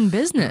a young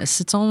business.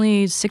 It's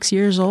only 6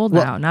 years old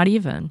now, not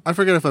even. I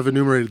forget if I've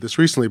enumerated this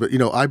recently, but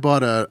I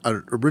bought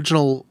an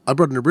original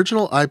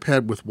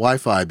iPad with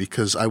Wi-Fi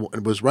because I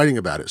was writing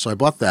about it. So I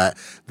bought that.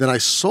 Then I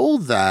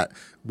sold that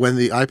when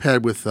the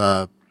iPad with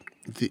the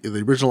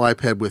original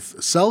iPad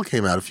with Cell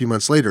came out a few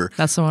months later.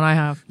 That's the one I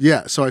have.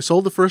 Yeah, so I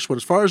sold the first one.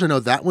 As far as I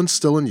know, that one's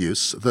still in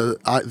use. The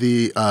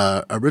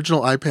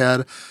original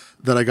iPad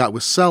that I got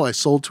with Cell, I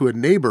sold to a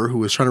neighbor who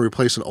was trying to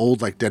replace an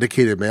old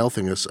dedicated mail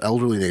thing, this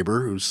elderly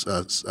neighbor whose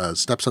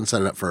stepson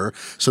set it up for her.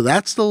 So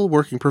that's still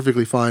working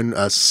perfectly fine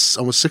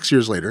almost 6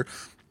 years later.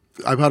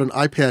 I bought an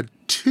iPad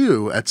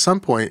 2 at some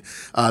point.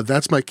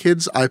 That's my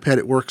kid's iPad.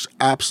 It works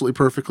absolutely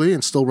perfectly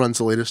and still runs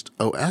the latest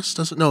OS.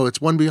 Doesn't know it's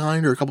one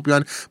behind or a couple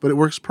behind, but it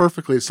works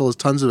perfectly. It still has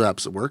tons of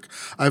apps that work.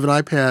 I have an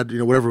iPad,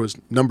 whatever was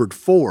numbered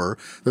 4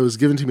 that was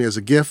given to me as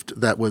a gift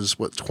that was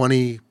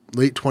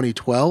late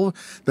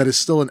 2012, that is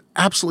still in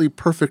absolutely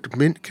perfect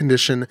mint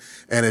condition,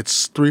 and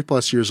it's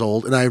 3+ years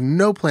old, and I have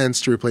no plans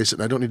to replace it,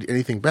 and I don't need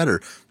anything better.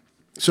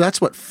 So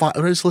that's I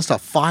just list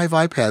off 5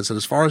 iPads that,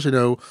 as far as I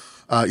know,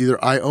 either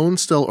I own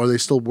still or they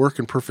still work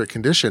in perfect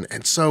condition.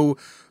 And so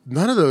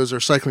none of those are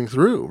cycling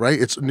through,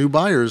 right? It's new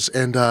buyers,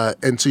 and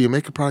so you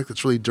make a product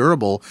that's really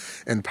durable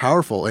and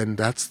powerful, and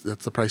that's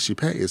the price you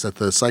pay, is that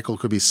the cycle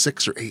could be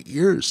 6 or 8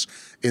 years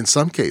in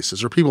some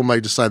cases, or people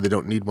might decide they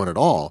don't need one at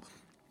all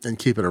and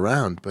keep it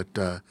around.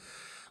 But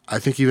I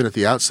think even at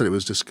the outset, it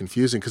was just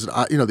confusing because, the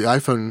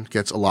iPhone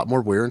gets a lot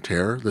more wear and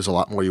tear. There's a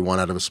lot more you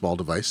want out of a small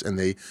device, and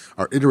they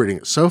are iterating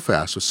it so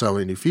fast with so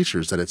many new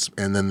features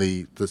and then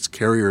the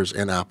carriers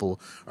and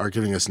Apple are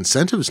giving us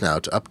incentives now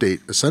to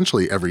update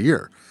essentially every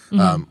year,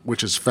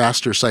 which is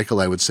faster cycle,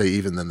 I would say,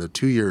 even than the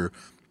 2-year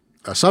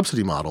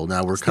subsidy model.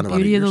 Now we're kind of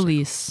on a year cycle.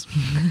 Beauty of the lease.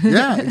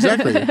 Yeah,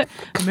 exactly.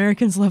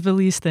 Americans love the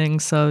lease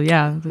thing, so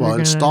yeah. Well,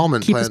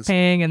 installment keep plans. Us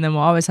paying, and then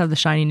we'll always have the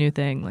shiny new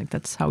thing. Like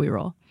that's how we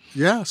roll.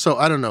 Yeah, so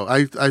I don't know.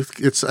 I think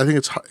it's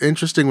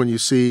interesting when you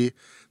see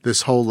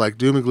this whole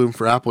doom and gloom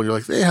for Apple, and you're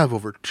like, they have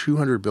over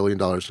 $200 billion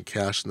in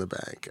cash in the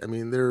bank. I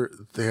mean,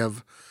 they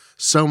have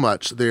so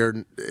much.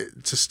 It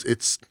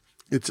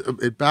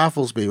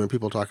baffles me when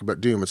people talk about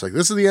doom. It's like,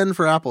 this is the end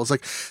for Apple. It's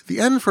like the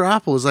end for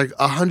Apple is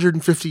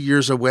 150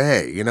 years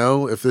away,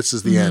 if this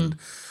is the end.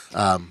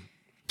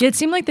 It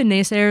seemed like the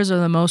naysayers are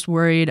the most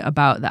worried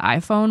about the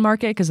iPhone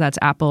market because that's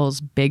Apple's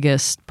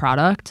biggest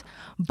product.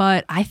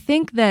 But I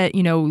think that,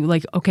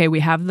 okay, we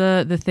have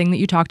the thing that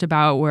you talked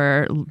about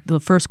where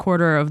the first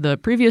quarter of the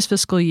previous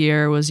fiscal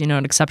year was, an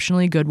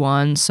exceptionally good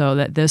one. So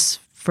that this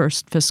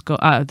first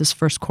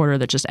quarter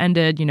that just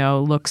ended,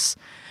 looks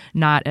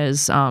not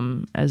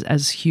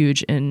as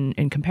huge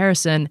in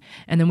comparison.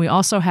 And then we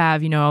also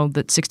have,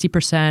 that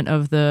 60%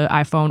 of the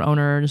iPhone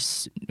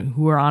owners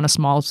who are on a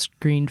small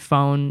screen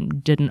phone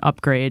didn't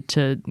upgrade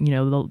to,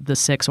 the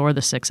 6 or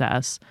the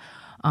 6S.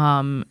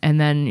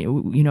 And then,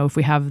 if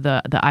we have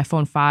the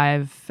iPhone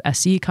 5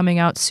 SE coming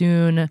out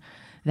soon,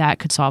 that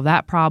could solve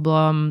that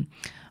problem.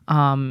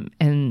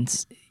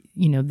 And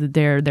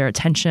their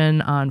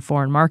attention on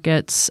foreign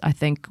markets, I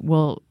think,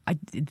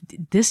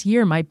 this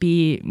year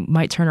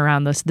might turn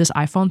around. This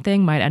iPhone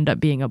thing might end up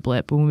being a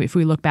blip. If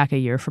we look back a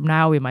year from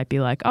now, we might be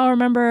like, oh,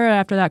 remember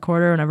after that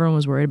quarter when everyone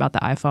was worried about the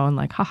iPhone,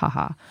 like, ha ha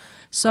ha.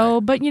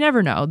 So, but you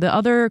never know. The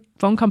other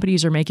phone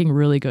companies are making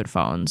really good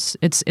phones.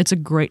 It's a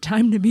great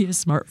time to be a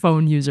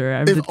smartphone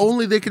user. If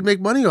only they could make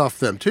money off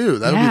them too.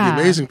 That would be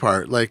the amazing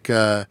part. Like,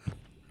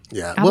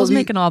 yeah, Apple's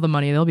making all the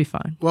money; they'll be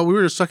fine. Well, we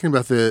were just talking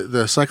about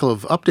the cycle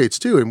of updates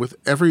too, and with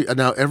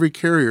every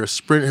carrier,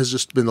 Sprint has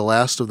just been the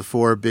last of the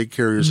 4 big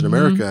carriers in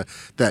America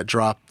that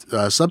dropped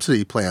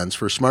subsidy plans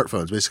for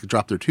smartphones. Basically,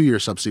 dropped their 2-year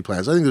subsidy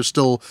plans. I think there's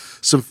still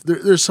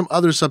there's some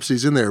other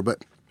subsidies in there,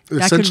 but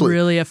that could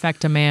really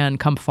affect demand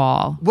come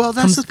fall. Well,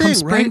 that's the thing, come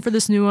spring right? for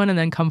this new one, and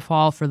then come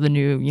fall for the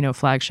new,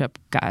 flagship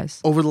guys.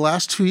 Over the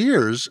last 2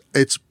 years,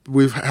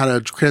 we've had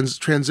a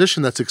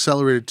transition that's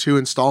accelerated to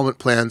installment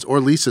plans or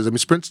leases. I mean,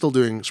 Sprint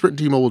and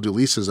T-Mobile do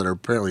leases that are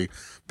apparently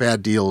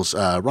bad deals.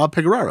 Rob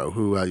Pegoraro,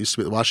 who used to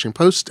be at the Washington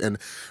Post and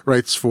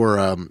writes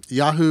for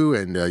Yahoo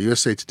and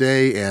USA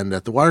Today and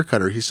at the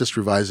Wirecutter, he's just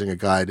revising a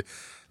guide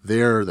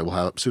there that we'll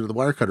have soon at the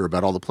Wirecutter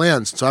about all the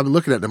plans. So I've been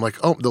looking at it and I'm like,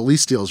 oh, the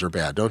lease deals are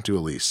bad. Don't do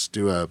a lease.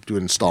 Do an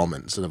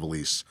installment instead of a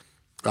lease.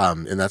 But I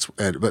don't think that's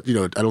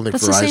Verizon.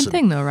 That's the same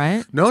thing though,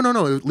 right? No.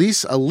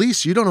 A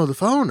lease, you don't own the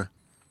phone.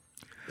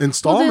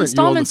 Installments,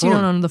 you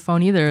don't own the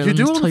phone either you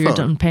do until you're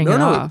done paying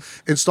it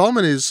off.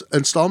 Installment is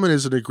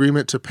an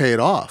agreement to pay it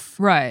off.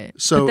 Right.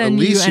 So but then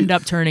you end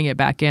up turning it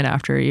back in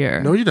after a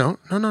year. No, you don't.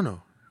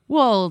 No.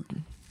 Well,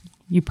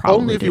 you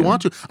probably only if do. you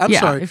want to. I'm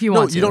sorry. If you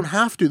want to. You don't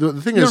have to.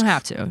 The thing you is, don't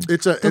have to.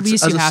 It's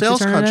as a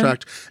sales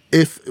contract.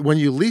 When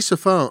you lease a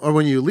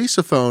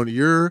phone,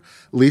 you're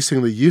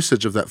leasing the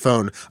usage of that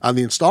phone. On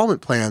the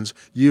installment plans,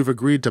 you've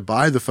agreed to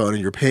buy the phone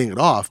and you're paying it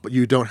off, but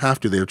you don't have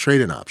to. They have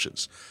trade-in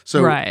options.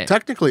 So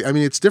technically, I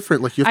mean, it's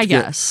different. Like you have to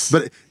guess.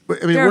 But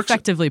I mean, they're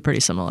effectively pretty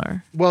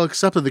similar. Well,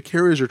 except that the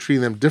carriers are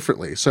treating them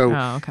differently.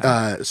 So,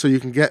 so you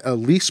can get a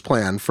lease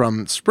plan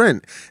from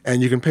Sprint,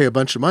 and you can pay a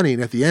bunch of money,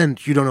 and at the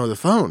end, you don't own the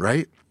phone,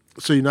 right?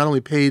 So you not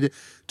only paid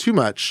too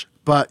much,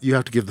 but you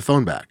have to give the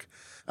phone back.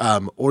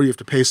 Or you have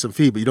to pay some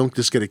fee, but you don't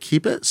just get to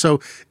keep it. So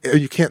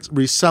you can't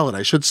resell it,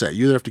 I should say.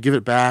 You either have to give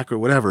it back or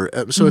whatever.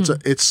 So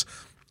it's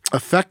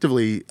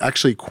effectively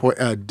actually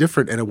quite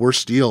different and a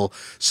worse deal.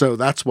 So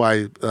that's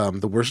why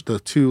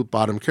the 2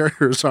 bottom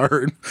carriers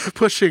are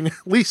pushing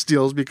lease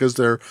deals because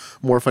they're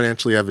more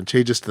financially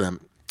advantageous to them.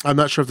 I'm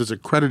not sure if there's a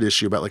credit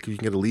issue about like you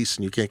can get a lease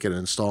and you can't get an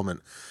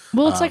installment.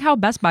 Well, it's like how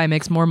Best Buy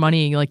makes more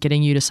money like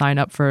getting you to sign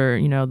up for,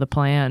 the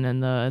plan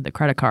and the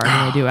credit card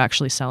than they do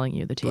actually selling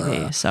you the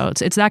TV. So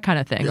it's that kind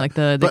of thing. Yeah. Like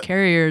the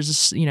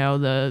carriers,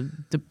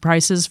 the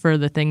prices for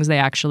the things they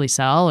actually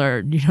sell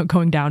are,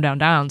 going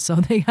down. So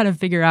they got to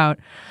figure out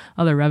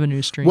other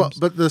revenue streams. Well,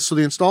 but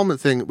the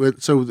installment thing,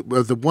 so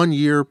the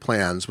 1-year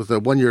plans with the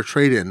 1-year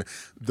trade-in,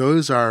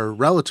 those are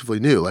relatively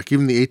new. Like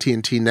even the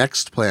AT&T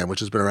Next plan,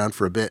 which has been around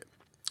for a bit,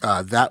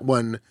 that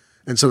one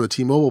and some of the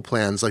T-Mobile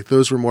plans, like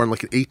those were more in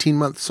like an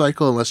 18-month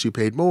cycle unless you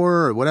paid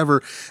more or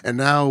whatever. And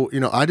now,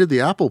 I did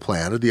the Apple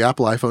plan, the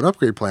Apple iPhone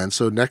upgrade plan.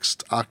 So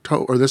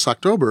this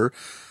October,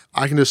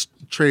 I can just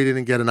trade in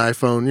and get an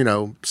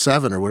iPhone,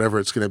 7 or whatever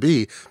it's going to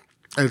be.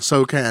 And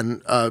so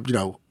can,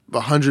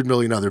 100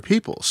 million other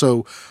people.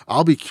 So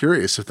I'll be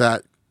curious if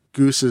that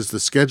gooses the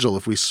schedule.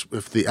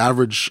 If the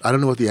average, I don't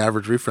know what the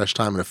average refresh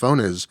time on a phone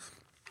is.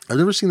 I've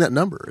never seen that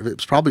number.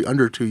 It's probably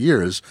under 2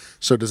 years.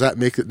 So does that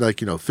make it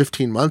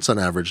 15 months on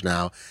average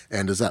now?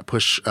 And does that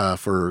push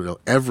for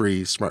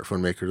every smartphone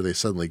maker? Do they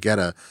suddenly get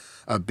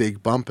a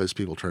big bump as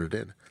people turn it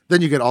in?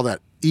 Then you get all that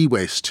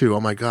e-waste too.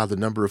 Oh my God, the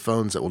number of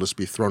phones that will just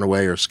be thrown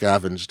away or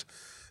scavenged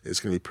is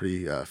going to be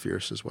pretty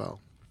fierce as well.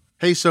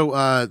 Hey, so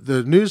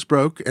the news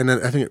broke, and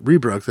then I think it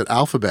rebroke that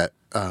Alphabet,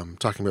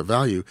 talking about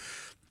value,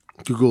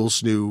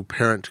 Google's new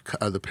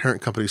the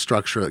parent company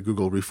structure that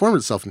Google reformed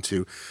itself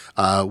into,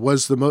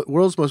 was the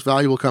world's most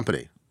valuable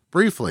company.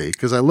 Briefly,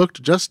 because I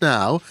looked just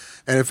now,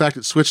 and in fact,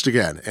 it switched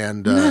again.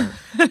 And I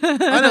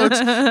know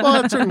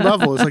at a certain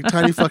level, it's like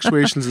tiny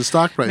fluctuations in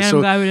stock price. Man,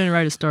 I'm glad we didn't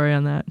write a story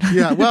on that.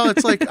 Yeah, well,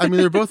 it's like,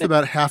 they're both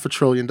about $500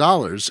 billion,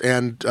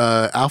 and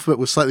Alphabet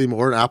was slightly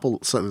more, and Apple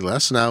slightly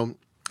less. Now,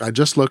 I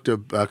just looked a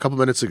couple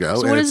minutes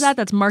ago. So what is that?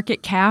 That's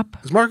market cap?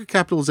 It's market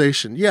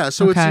capitalization. Yeah.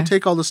 So it's you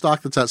take all the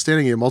stock that's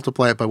outstanding, you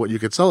multiply it by what you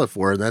could sell it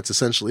for, and that's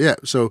essentially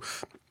it. So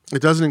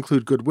it doesn't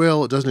include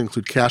goodwill. It doesn't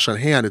include cash on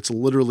hand. It's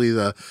literally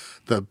the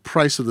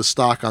price of the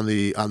stock on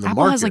the Apple market.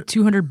 Apple has like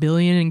 $200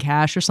 billion in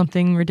cash or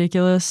something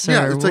ridiculous.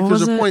 Yeah, it's like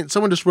there's a point.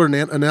 Someone just wrote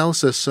an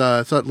analysis.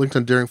 I thought linked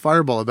on Daring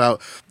Fireball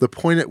about the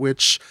point at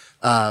which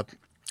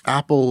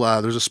Apple,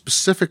 there's a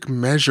specific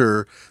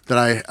measure that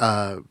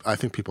I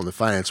think people in the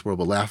finance world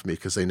will laugh at me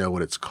because they know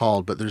what it's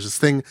called. But there's this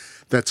thing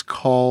that's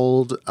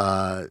called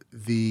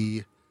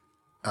the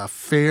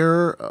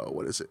fair.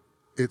 What is it?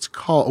 It's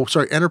called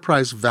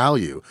enterprise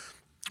value,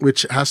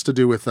 which has to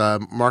do with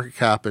market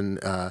cap and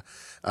the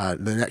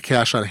net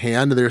cash on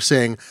hand. And they're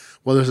saying,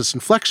 well, there's this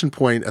inflection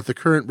point at the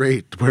current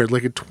rate where,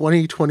 like in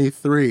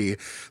 2023,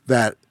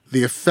 that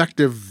the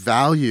effective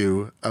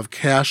value of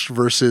cash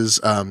versus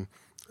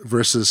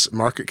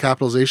market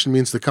capitalization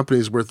means the company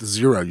is worth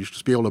zero. You should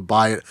just be able to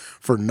buy it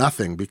for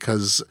nothing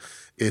because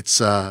its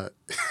market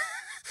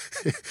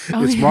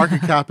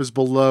cap is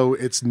below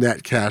its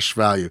net cash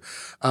value.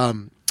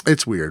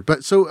 It's weird.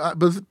 But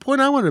the point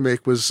I wanted to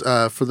make was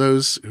for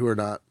those who are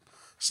not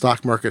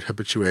stock market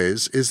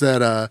habitués is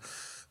that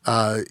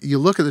you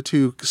look at the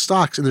two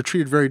stocks and they're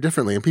treated very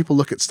differently. And people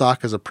look at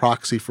stock as a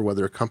proxy for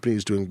whether a company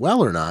is doing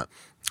well or not,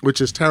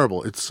 which is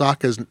terrible.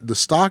 The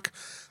stock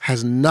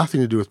has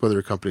nothing to do with whether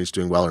a company is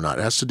doing well or not.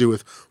 It has to do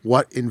with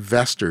what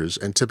investors,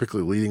 and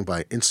typically leading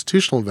by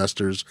institutional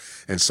investors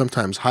and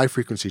sometimes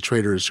high-frequency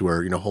traders who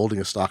are holding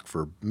a stock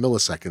for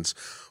milliseconds,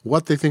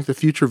 what they think the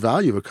future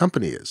value of a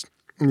company is.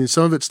 I mean,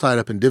 some of it's tied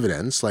up in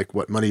dividends, like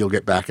what money you'll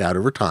get back out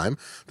over time.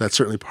 That's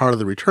certainly part of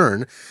the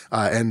return.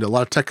 And a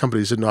lot of tech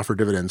companies didn't offer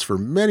dividends for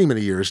many,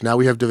 many years. Now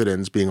we have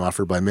dividends being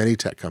offered by many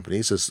tech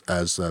companies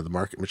as the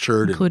market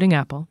matured. Including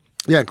Apple.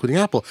 Yeah, including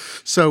Apple.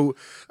 So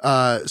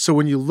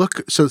when you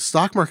look, the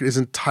stock market is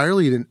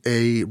entirely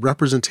a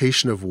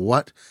representation of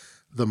what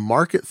the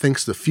market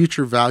thinks the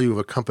future value of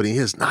a company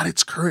is, not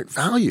its current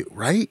value,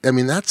 right? I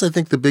mean, that's, I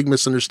think, the big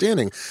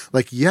misunderstanding.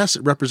 Like, yes,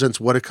 it represents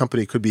what a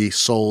company could be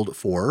sold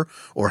for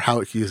or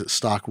how it can use its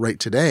stock right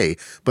today,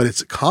 but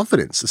it's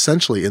confidence,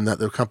 essentially, in that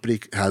the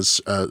company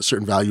has a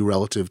certain value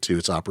relative to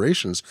its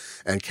operations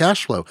and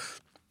cash flow.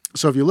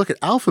 So if you look at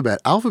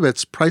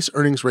Alphabet's price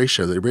earnings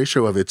ratio, the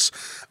ratio of its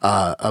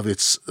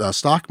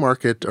stock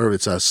market or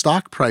its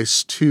stock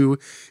price to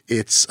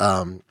its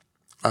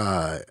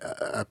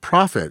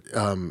profit,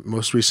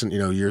 most recent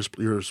years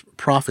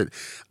profit,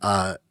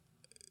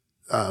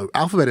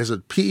 Alphabet has a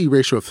PE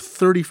ratio of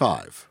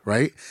 35,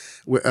 right?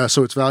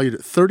 So it's valued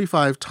at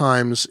 35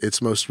 times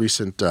its most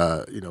recent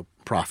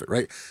profit,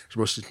 right? Its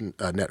most recent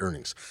net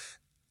earnings.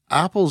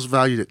 Apple's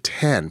valued at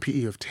 10,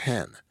 PE of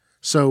 10.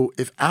 So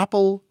if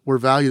Apple were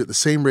valued at the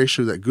same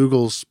ratio that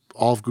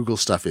all of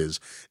Google's stuff is,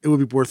 it would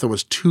be worth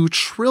almost $2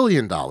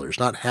 trillion,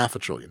 not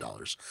 $500 billion.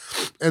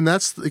 And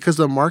that's because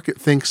the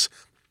market thinks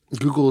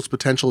Google's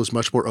potential is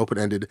much more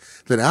open-ended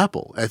than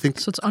Apple. I think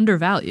so. It's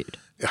undervalued.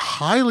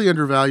 Highly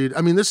undervalued.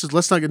 I mean,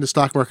 let's not get into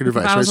stock market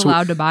advice. If I was right?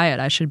 allowed to buy it,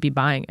 I should be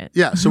buying it.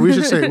 Yeah, so we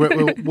should say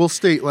we'll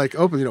state like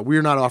open.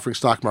 We're not offering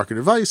stock market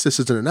advice. This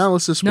is an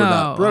analysis. No, we're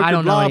not broker, I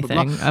don't know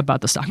anything blah. about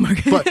the stock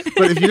market.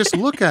 But if you just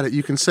look at it,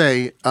 you can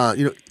say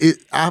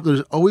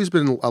there's always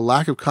been a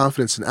lack of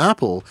confidence in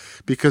Apple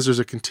because there's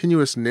a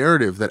continuous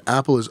narrative that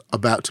Apple is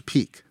about to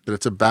peak, that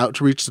it's about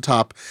to reach the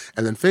top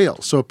and then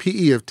fail. So a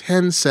PE of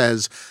 10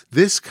 says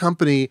this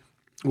company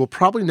will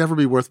probably never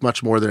be worth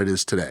much more than it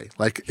is today.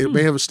 Like it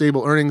may have a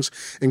stable earnings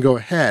and go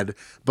ahead,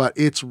 but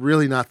it's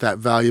really not that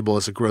valuable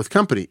as a growth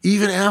company.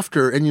 Even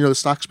after, and the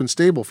stock's been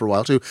stable for a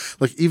while too,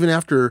 like even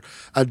after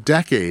a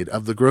decade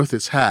of the growth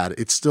it's had,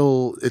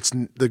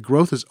 the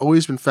growth has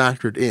always been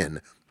factored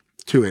in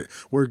to it.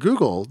 Where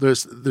Google,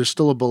 there's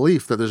still a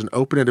belief that there's an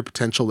open-ended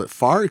potential that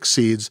far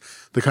exceeds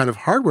the kind of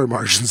hardware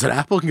margins that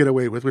Apple can get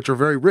away with, which are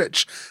very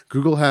rich.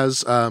 Google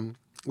has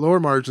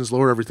lower margins,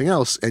 lower everything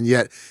else, and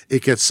yet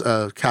it gets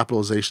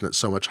capitalization that's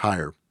so much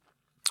higher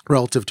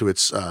relative to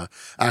its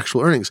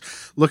actual earnings.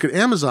 Look at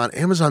Amazon.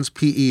 Amazon's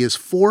PE is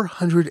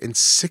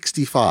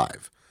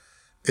 465.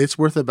 It's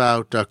worth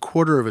about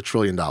 $250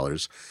 billion.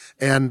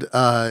 And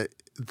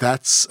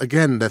that's,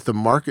 again, that the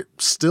market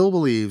still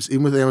believes,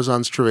 even with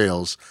Amazon's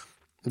travails,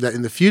 that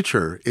in the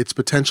future, its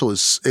potential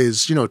is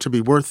to be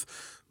worth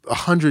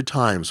 100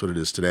 times what it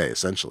is today,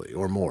 essentially,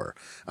 or more,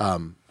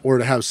 or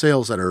to have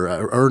sales that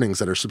are earnings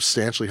that are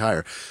substantially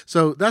higher.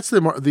 So that's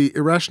the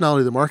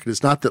irrationality of the market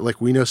is not that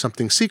like we know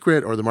something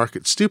secret or the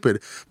market's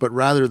stupid, but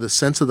rather the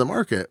sense of the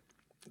market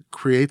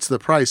creates the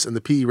price, and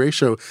the PE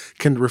ratio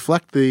can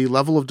reflect the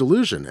level of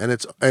delusion.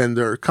 And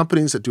there are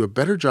companies that do a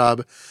better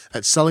job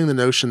at selling the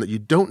notion that you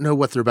don't know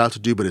what they're about to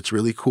do, but it's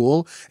really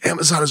cool.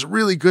 Amazon is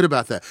really good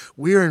about that.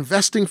 We are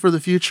investing for the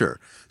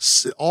future.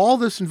 All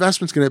this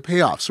investment's going to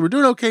pay off. So we're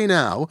doing okay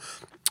now.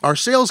 Our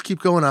sales keep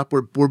going up.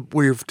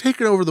 We've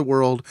taken over the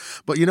world,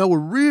 but we're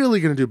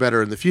really going to do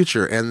better in the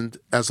future. And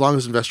as long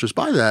as investors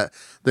buy that,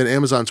 then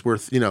Amazon's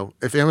worth,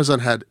 if Amazon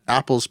had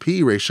Apple's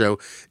PE ratio,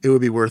 it would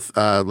be worth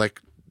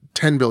like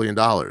 $10 billion,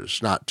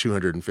 not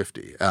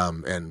 250.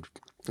 And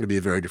it'd be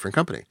a very different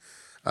company.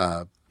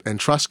 And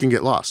trust can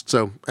get lost.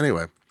 So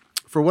anyway,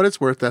 for what it's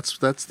worth, that's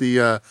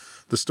the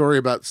story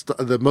about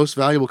the most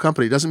valuable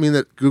company. Doesn't mean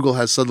that Google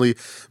has suddenly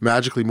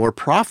magically more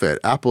profit.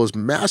 Apple is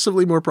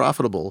massively more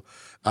profitable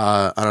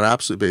on an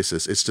absolute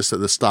basis. It's just that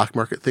the stock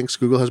market thinks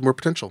Google has more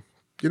potential,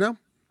 Yep.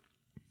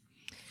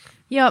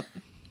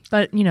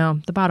 But,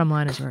 the bottom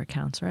line is where it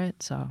counts, right?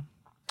 So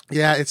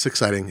Yeah, it's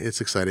exciting.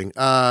 It's exciting.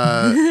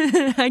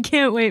 I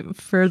can't wait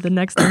for the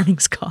next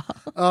earnings call.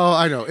 Oh,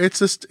 I know.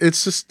 It's it's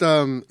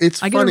I get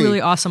a funny.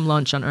 really awesome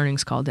lunch on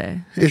earnings call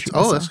day.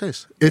 That's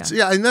nice.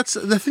 Yeah, and that's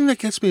the thing that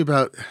gets me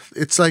about.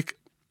 It's like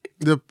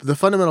the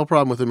fundamental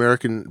problem with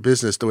American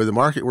business, the way the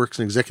market works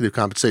in executive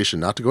compensation.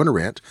 Not to go on a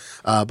rant,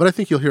 but I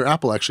think you'll hear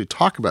Apple actually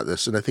talk about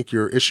this, and I think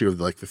your issue of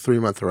like the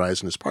 3-month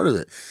horizon is part of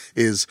it.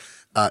 Is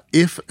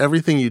if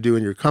everything you do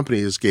in your company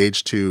is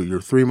gauged to your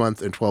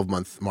 3-month and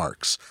 12-month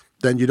marks,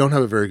 then you don't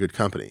have a very good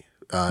company.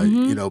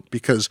 You know,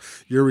 because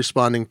you're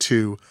responding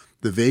to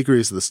the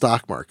vagaries of the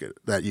stock market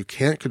that you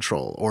can't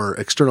control or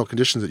external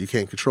conditions that you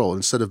can't control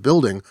instead of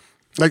building.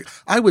 Like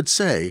I would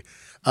say,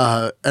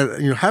 and,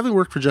 you know, having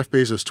worked for Jeff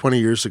Bezos 20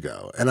 years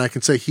ago, and I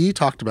can say he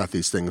talked about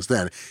these things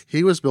then,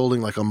 he was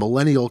building like a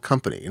millennial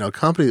company, you know, a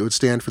company that would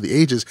stand for the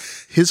ages.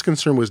 His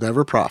concern was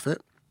never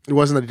profit. It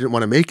wasn't that he didn't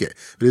want to make it,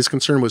 but his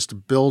concern was to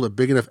build a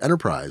big enough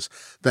enterprise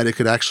that it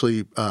could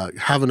actually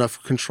have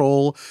enough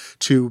control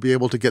to be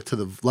able to get to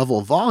the level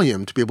of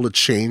volume to be able to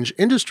change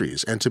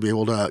industries and to be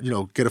able to, you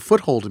know, get a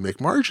foothold and make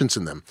margins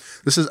in them.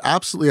 This has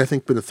absolutely, I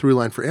think, been a through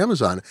line for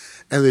Amazon,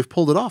 and they've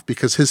pulled it off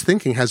because his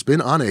thinking has been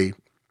on a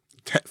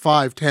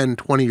 5, 10,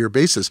 20-year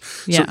basis.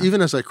 Yeah. So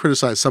even as I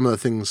criticize some of the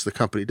things the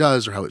company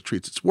does or how it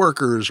treats its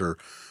workers or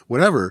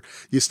whatever,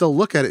 you still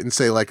look at it and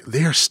say, like,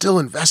 they are still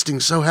investing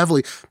so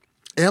heavily.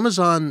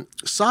 Amazon,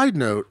 side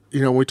note,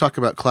 you know, when we talk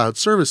about cloud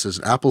services,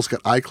 Apple's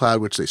got iCloud,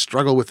 which they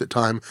struggle with at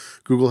time.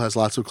 Google has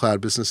lots of cloud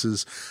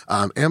businesses.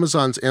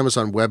 Amazon's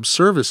Amazon Web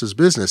Services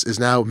business is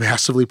now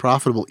massively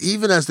profitable,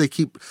 even as they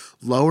keep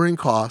lowering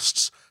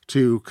costs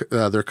to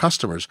their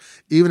customers,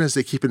 even as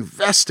they keep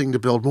investing to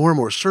build more and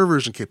more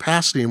servers and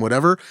capacity and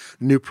whatever,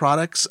 new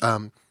products.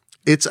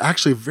 It's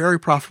actually a very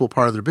profitable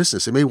part of their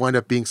business. It may wind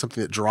up being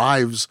something that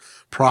drives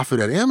profit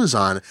at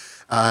Amazon.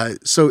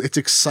 So it's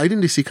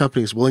exciting to see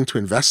companies willing to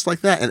invest like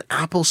that. And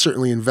Apple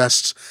certainly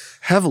invests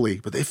heavily,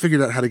 but they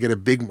figured out how to get a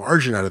big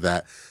margin out of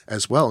that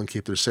as well and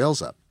keep their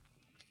sales up.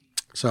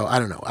 So I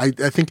don't know. I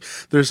think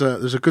there's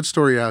a good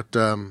story out.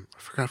 I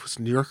forgot if it was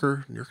New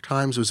York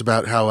Times. It was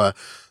about how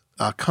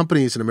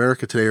companies in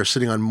America today are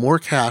sitting on more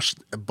cash,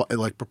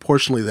 like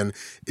proportionally, than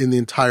in the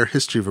entire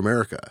history of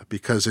America,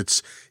 because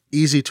it's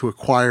easy to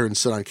acquire and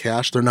sit on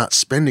cash. They're not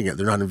spending it.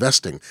 They're not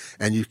investing.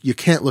 And you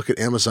can't look at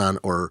Amazon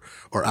or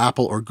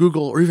Apple or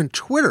Google or even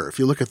Twitter, if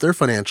you look at their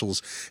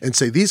financials, and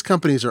say these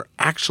companies are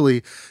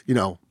actually, you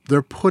know,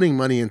 they're putting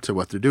money into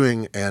what they're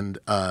doing, and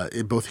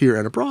both here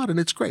and abroad, and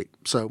it's great.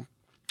 So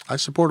I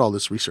support all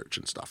this research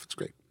and stuff. It's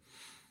great.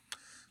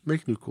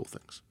 Make new cool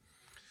things.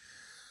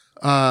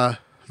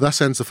 Thus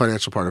ends the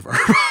financial part of our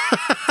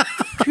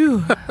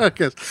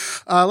Okay.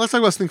 Let's talk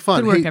about something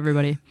fun. Good work,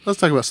 everybody. Let's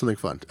talk about something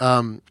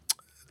fun.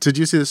 Did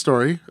you see the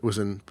story? It was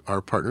in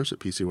our partners at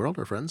PC World,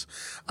 our friends.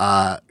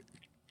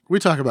 We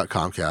talk about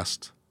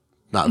Comcast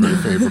not very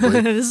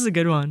favorably. This is a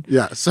good one.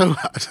 Yeah. So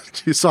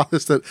you saw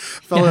this, that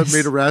fellow Yes. that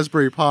made a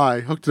Raspberry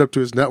Pi, hooked it up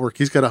to his network.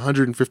 He's got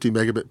 150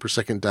 megabit per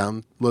second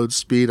download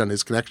speed on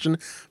his connection.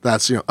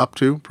 That's, you know, up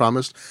to,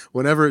 promised.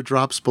 Whenever it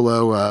drops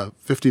below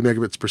 50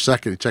 megabits per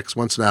second, he checks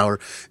once an hour.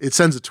 It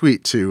sends a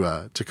tweet to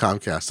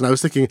Comcast. And I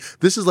was thinking,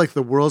 this is like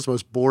the world's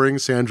most boring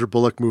Sandra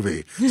Bullock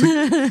movie. It's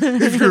like,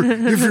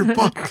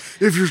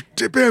 if your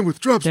bandwidth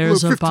drops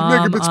There's below a 50 bomb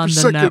megabits on per the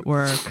second,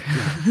 network.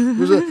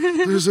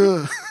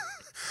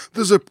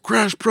 there's a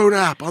crash-prone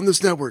app on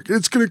this network.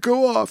 It's going to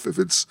go off if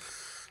it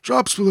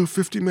drops below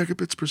 50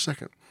 megabits per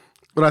second.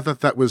 But I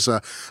thought that was,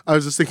 I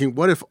was just thinking,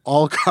 what if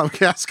all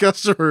Comcast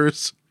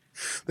customers,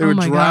 they would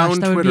drown gosh,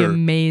 that Twitter? would be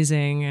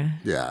amazing.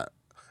 Yeah.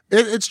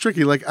 It's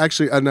tricky. Like,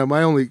 actually, I know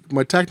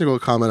my technical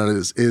comment on it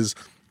is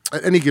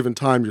at any given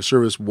time, your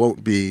service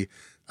won't be,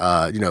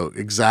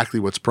 exactly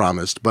what's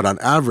promised, but on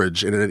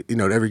average, and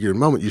at every given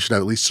moment, you should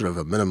have at least sort of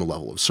a minimum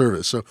level of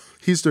service. So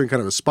he's doing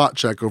kind of a spot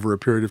check over a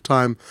period of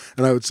time,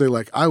 and I would say,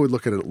 like, I would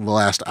look at it the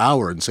last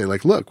hour and say,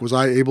 like, look, was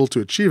I able to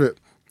achieve it?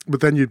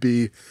 But then you'd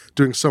be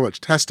doing so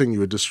much testing, you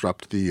would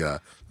disrupt the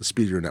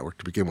speed of your network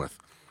to begin with.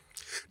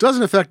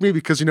 Doesn't affect me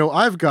because,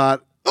 I've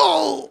got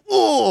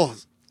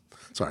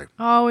sorry.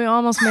 Oh, we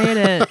almost made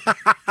it.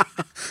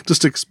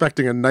 Just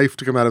expecting a knife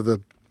to come out of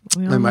my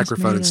almost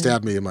microphone made and it.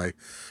 stab me in my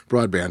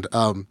broadband.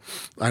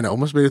 I know,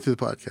 almost made it through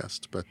the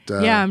podcast, but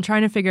Yeah, I'm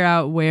trying to figure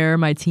out where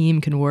my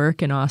team can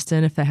work in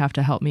Austin if they have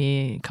to help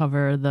me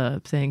cover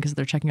the thing because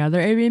they're checking out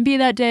their Airbnb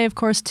that day, of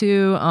course,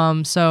 too.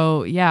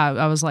 So yeah,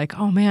 I was like,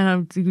 oh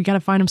man, we got to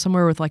find them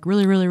somewhere with like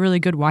really, really, really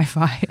good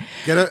Wi-Fi.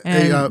 But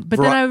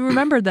then I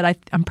remembered that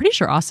I'm pretty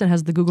sure Austin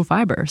has the Google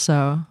Fiber.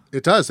 So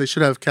it does. They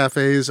should have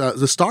cafes. The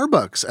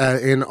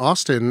Starbucks in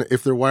Austin,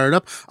 if they're wired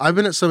up. I've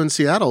been at some in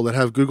Seattle that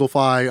have Google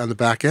Fi on the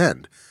back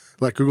end.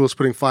 Like Google is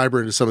putting fiber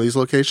into some of these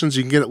locations.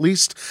 You can get at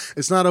least,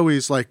 it's not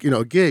always like,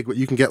 a gig, but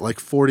you can get like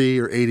 40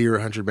 or 80 or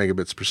 100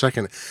 megabits per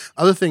second.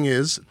 Other thing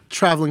is,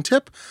 traveling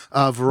tip,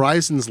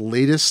 Verizon's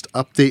latest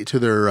update to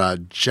their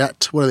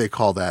Jet, what do they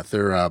call that?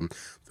 Their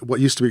what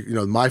used to be,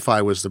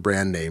 MiFi was the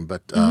brand name,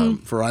 but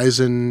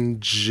Verizon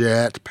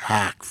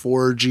Jetpack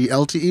 4G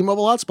LTE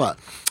mobile hotspot.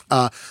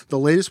 The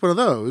latest one of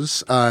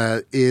those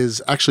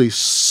is actually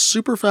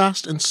super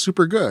fast and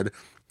super good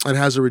and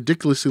has a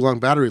ridiculously long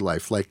battery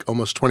life, like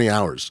almost 20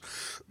 hours,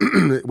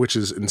 which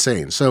is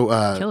insane. So,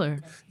 Killer.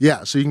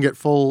 Yeah, so you can get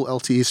full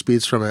LTE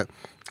speeds from it.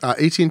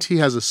 AT&T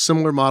has a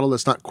similar model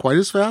that's not quite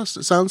as fast,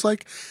 it sounds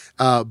like,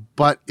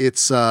 but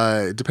it's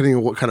depending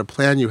on what kind of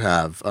plan you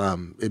have,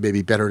 it may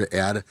be better to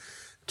add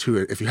to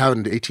it. If you have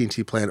an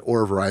AT&T plan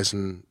or a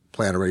Verizon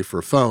plan already for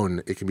a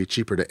phone, it can be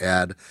cheaper to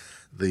add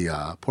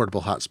the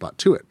portable hotspot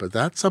to it. But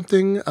that's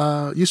something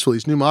useful.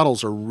 These new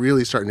models are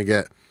really starting to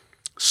get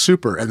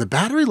super. And the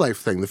battery life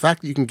thing, the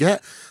fact that you can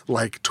get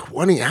like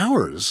 20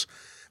 hours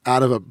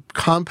out of a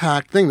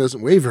compact thing that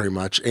doesn't weigh very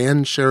much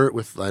and share it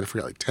with, I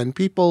forget, like 10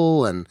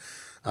 people. And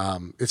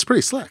it's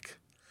pretty slick.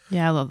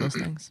 Yeah, I love those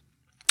things.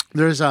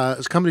 There's a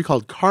company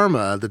called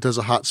Karma that does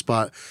a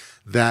hotspot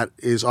that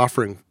is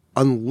offering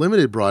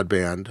unlimited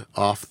broadband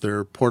off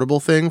their portable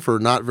thing for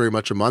not very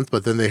much a month,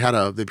 but then they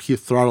keep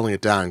throttling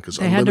it down because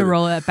they had to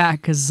roll it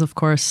back because, of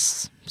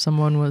course,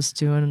 someone was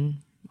doing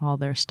all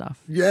their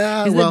stuff.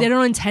 Yeah, they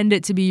don't intend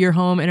it to be your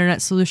home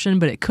internet solution,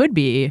 but it could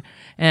be.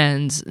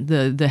 And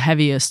the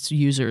heaviest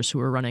users who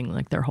are running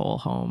like their whole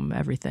home,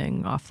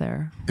 everything off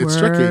there, it's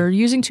were tricky.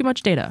 Using too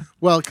much data.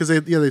 Well, because they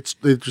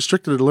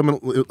restricted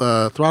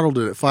it, throttled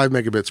it at 5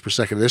 megabits per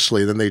second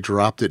initially, then they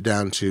dropped it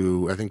down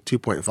to I think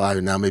 2.5,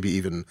 and now maybe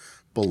even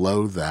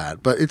below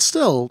that. But it's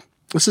still,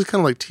 this is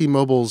kind of like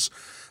T-Mobile's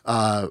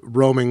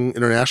roaming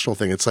international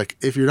thing. It's like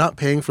if you're not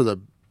paying for the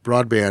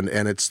broadband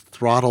and it's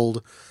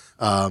throttled,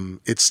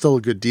 it's still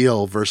a good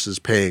deal versus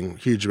paying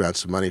huge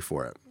amounts of money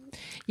for it.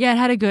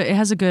 Yeah, it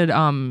has a good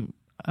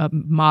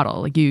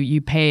model. Like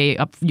you can pay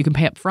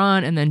up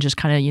front and then just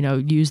kind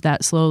of use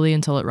that slowly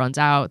until it runs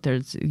out.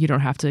 You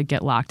don't have to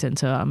get locked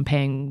into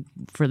paying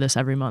for this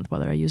every month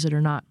whether I use it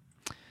or not,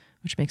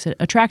 which makes it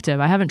attractive.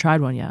 I haven't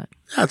tried one yet.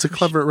 Yeah, it's a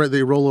clever, right?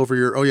 They roll over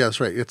your. Oh yeah,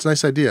 that's right. It's a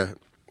nice idea.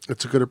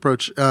 It's a good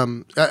approach.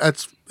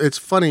 It's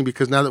funny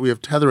because now that we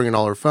have tethering in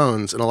all our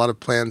phones, and a lot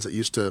of plans that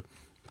used to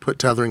put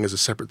tethering as a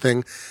separate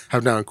thing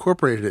have now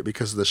incorporated it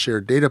because of the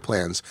shared data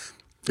plans.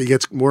 It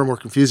gets more and more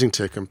confusing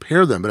to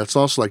compare them, but it's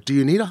also like, do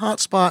you need a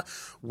hotspot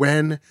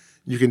when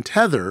you can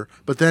tether,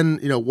 but then,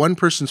 one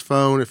person's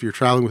phone, if you're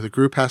traveling with a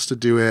group, has to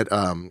do it,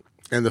 and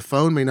the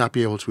phone may not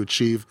be able to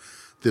achieve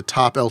the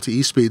top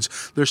LTE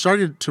speeds. They're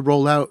starting to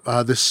roll out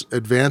this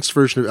advanced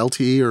version of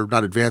LTE, or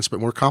not advanced, but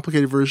more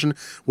complicated version,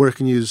 where it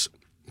can use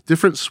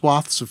different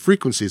swaths of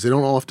frequencies. They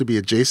don't all have to be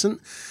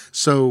adjacent.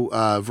 So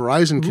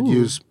Verizon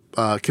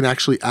can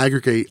actually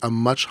aggregate a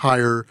much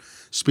higher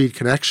speed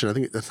connection. I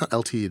think that's not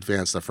LTE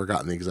advanced. I've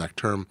forgotten the exact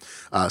term.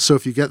 So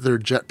if you get their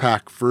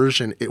Jetpack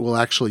version, it will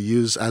actually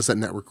use, as that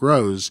network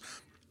grows,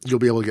 you'll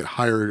be able to get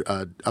higher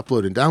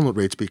upload and download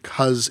rates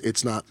because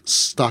it's not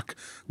stuck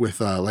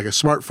with like a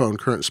smartphone.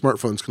 Current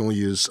smartphones can only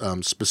use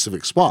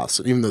specific swaths.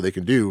 And even though they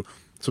can do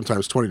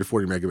sometimes 20 to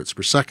 40 megabits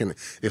per second,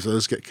 if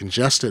those get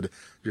congested,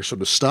 you're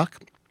sort of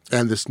stuck.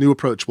 And this new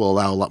approach will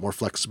allow a lot more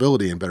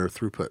flexibility and better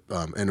throughput.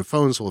 And the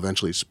phones will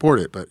eventually support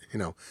it. But,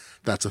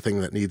 that's a thing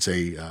that needs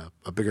a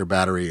bigger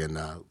battery and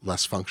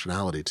less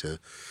functionality to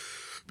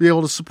be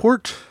able to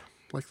support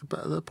like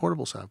the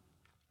portables have.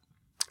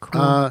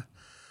 Cool.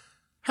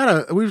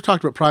 We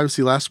talked about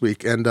privacy last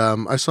week, and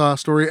I saw a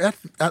story at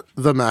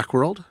the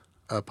Macworld,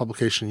 a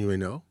publication you may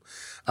know,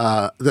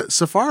 that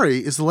Safari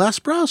is the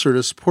last browser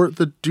to support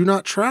the Do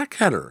Not Track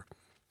header.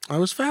 I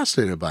was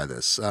fascinated by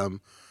this.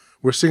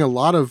 We're seeing a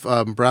lot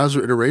of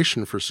browser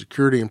iteration for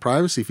security and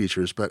privacy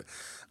features, but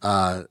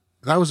that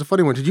was a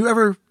funny one. Did you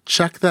ever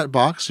check that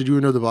box? Did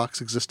you know the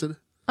box existed?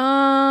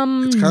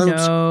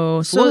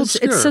 No. So it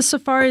says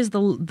Safari is the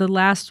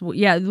last.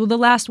 Yeah, the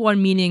last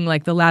one, meaning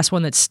like the last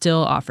one that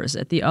still offers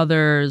it. The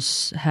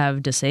others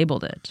have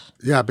disabled it.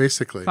 Yeah,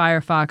 basically.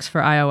 Firefox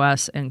for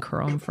iOS and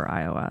Chrome for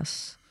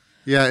iOS.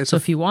 Yeah. So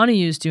if you want to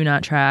use Do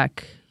Not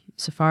Track,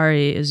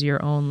 Safari is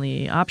your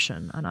only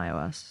option on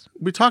iOS.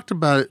 We talked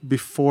about it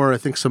before, I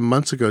think some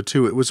months ago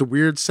too. It was a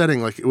weird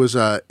setting. Like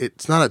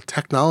it's not a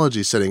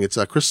technology setting. It's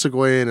Chris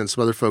Soghoian and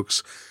some other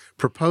folks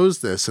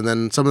proposed this, and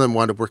then some of them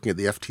wound up working at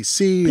the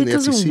FTC. But and it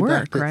doesn't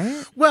work,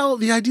 right? Well,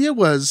 the idea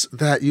was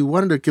that you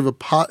wanted to give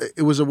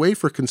it was a way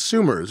for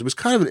consumers. It was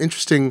kind of an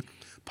interesting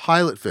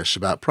pilot fish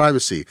about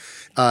privacy.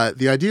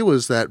 The idea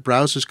was that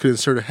browsers could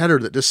insert a header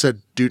that just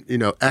said,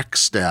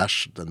 X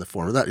dash, then the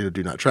form of that,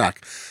 Do Not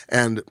Track.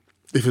 And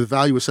if the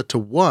value was set to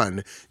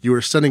 1, you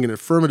were sending an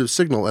affirmative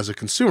signal as a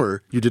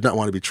consumer. You did not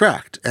want to be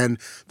tracked. And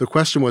the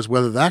question was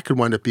whether that could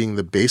wind up being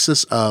the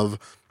basis of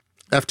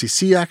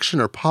FTC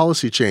action or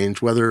policy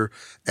change, whether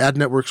ad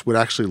networks would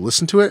actually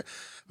listen to it.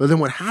 But then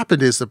what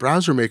happened is the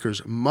browser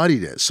makers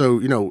muddied it. So,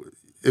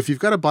 if you've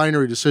got a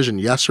binary decision,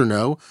 yes or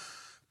no,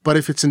 but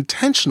if it's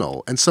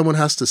intentional and someone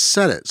has to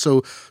set it.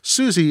 So,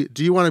 Susie,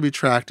 do you want to be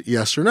tracked,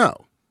 yes or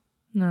no?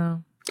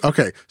 No.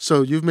 Okay,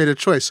 so you've made a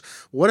choice.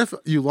 What if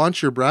you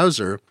launch your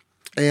browser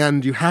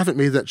and you haven't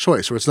made that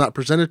choice or it's not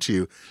presented to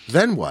you?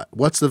 Then what?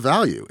 What's the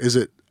value? Is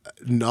it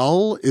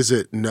null? Is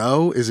it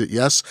no? Is it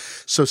yes?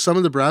 So some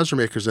of the browser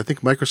makers, I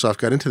think Microsoft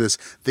got into this,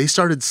 they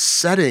started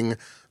setting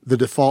the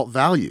default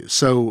value.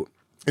 So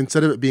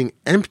instead of it being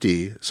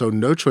empty, so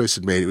no choice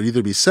had made, it would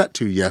either be set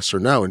to yes or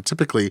no, and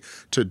typically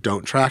to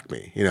don't track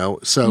me,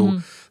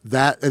 So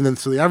that, and then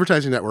so the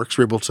advertising networks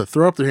were able to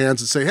throw up their hands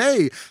and say,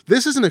 hey,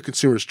 this isn't a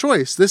consumer's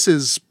choice. This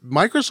is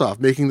Microsoft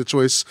making the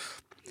choice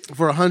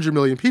for 100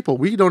 million people.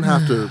 We don't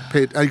have to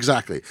pay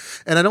exactly.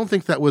 And I don't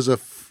think that was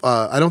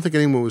I don't think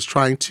anyone was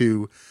trying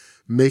to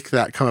make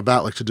that come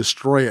about, like to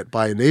destroy it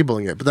by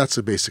enabling it, but that's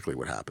basically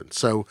what happened.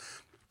 So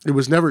it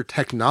was never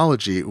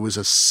technology. It was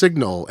a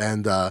signal,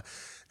 and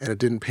it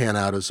didn't pan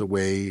out as a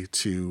way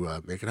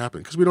to make it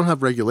happen because we don't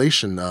have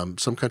regulation.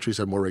 Some countries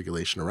have more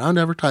regulation around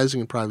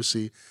advertising and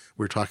privacy.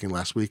 We were talking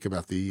last week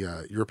about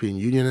the European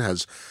Union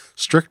has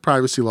strict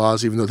privacy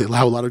laws, even though they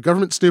allow a lot of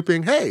government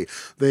snooping. Hey,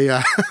 they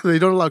they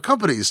don't allow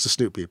companies to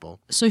snoop people.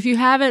 So if you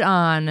have it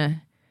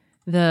on,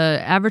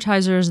 the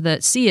advertisers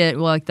that see it,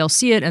 well, like they'll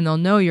see it and they'll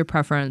know your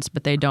preference,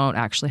 but they don't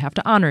actually have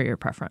to honor your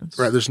preference.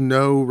 Right. There's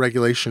no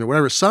regulation or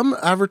whatever. Some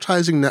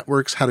advertising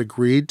networks had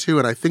agreed to,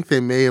 and I think they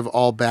may have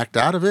all backed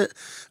out of it.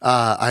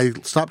 I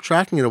stopped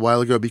tracking it a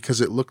while ago because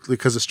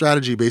the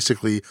strategy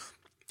basically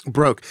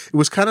broke. It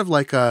was kind of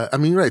like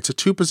it's a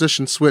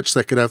 2-position switch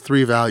that could have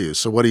 3 values.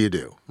 So what do you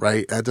do,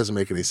 right? That doesn't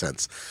make any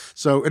sense.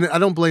 So, and I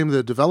don't blame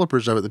the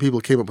developers of it, the people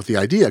who came up with the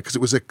idea, because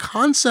it was a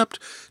concept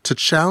to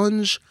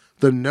challenge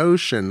the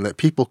notion that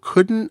people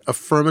couldn't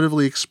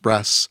affirmatively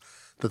express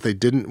that they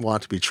didn't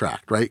want to be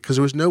tracked, right? Because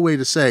there was no way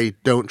to say,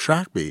 don't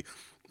track me.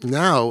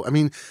 Now,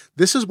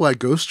 this is why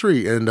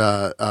Ghostery and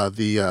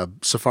the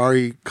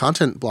Safari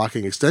content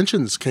blocking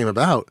extensions came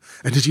about.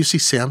 And did you see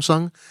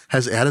Samsung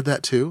has added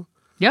that too?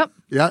 Yep.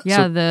 Yeah.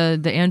 Yeah.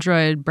 The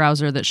Android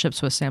browser that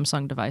ships with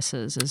Samsung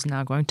devices is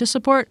now going to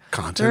support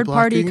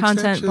third-party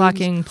content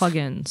blocking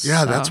plugins.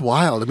 Yeah, that's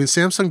wild.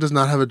 Samsung does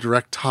not have a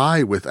direct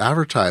tie with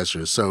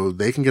advertisers, so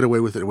they can get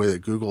away with it in a way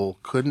that Google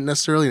couldn't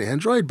necessarily in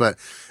Android. But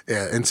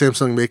and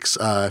Samsung makes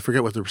I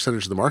forget what the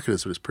percentage of the market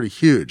is, but it's pretty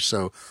huge.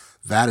 So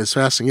that is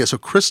fascinating. Yeah. So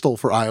Crystal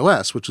for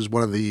iOS, which is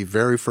one of the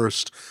very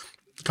first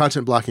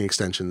content blocking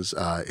extensions,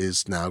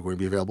 is now going to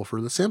be available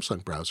for the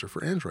Samsung browser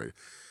for Android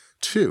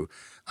too.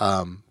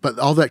 But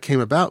all that came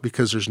about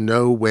because there's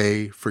no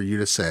way for you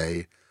to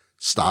say,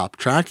 stop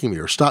tracking me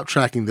or stop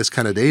tracking this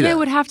kind of data. Yeah, it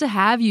would have to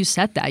have you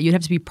set that. You'd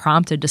have to be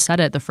prompted to set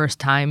it the first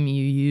time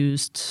you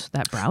used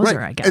that browser,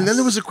 right. I guess. And then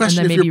there was a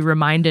question. And then maybe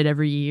reminded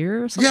every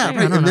year or something? Yeah,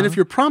 right. And then if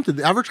you're prompted,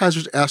 the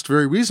advertisers asked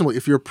very reasonably,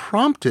 if you're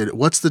prompted,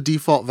 what's the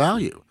default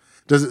value?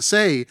 Does it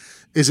say,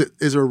 is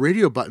there a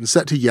radio button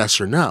set to yes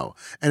or no?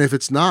 And if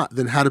it's not,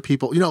 then how do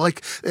people,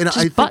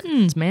 Just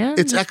buttons, man.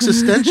 It's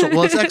existential.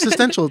 Well, it's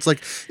existential. It's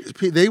like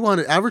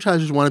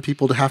advertisers wanted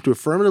people to have to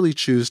affirmatively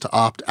choose to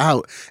opt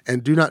out,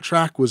 and do not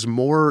track there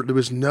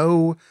was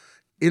no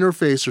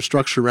interface or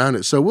structure around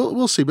it. So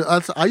we'll see.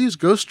 But I use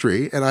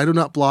Ghostery, and I do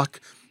not block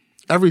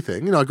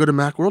everything. I go to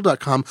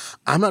macworld.com.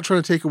 I'm not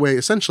trying to take away,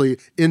 essentially,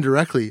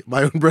 indirectly,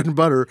 my own bread and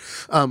butter,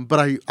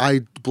 but I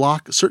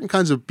block certain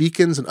kinds of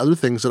beacons and other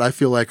things that I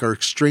feel like are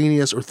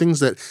extraneous or things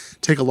that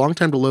take a long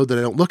time to load that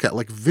I don't look at.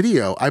 Like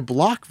video. I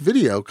block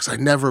video because I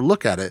never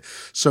look at it.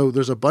 So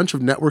there's a bunch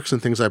of networks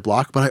and things I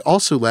block, but I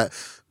also let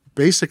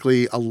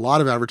basically a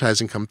lot of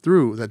advertising come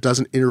through that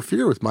doesn't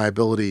interfere with my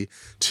ability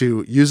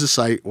to use a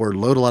site or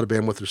load a lot of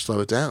bandwidth or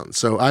slow it down.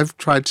 So I've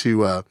tried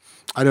to,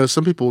 I know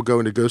some people will go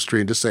into Ghostery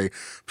and just say,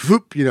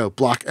 whoop,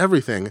 block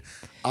everything.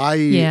 I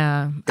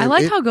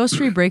like how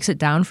Ghostery breaks it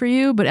down for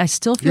you, but I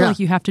still feel like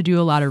you have to do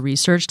a lot of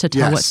research to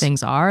tell what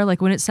things are.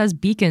 Like when it says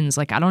beacons,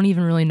 I don't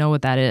even really know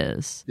what that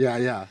is.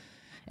 Yeah.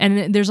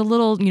 And there's a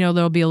little,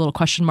 there'll be a little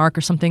question mark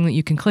or something that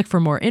you can click for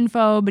more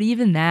info. But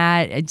even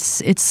that,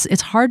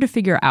 it's hard to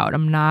figure out.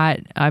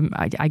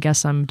 I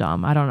guess I'm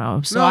dumb. I don't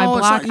know. So I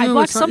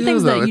block some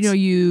things that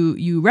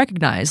you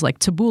recognize, like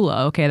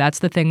Taboola. Okay, that's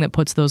the thing that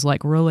puts those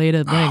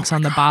related links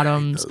on the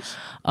bottoms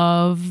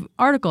of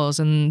articles,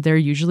 and they're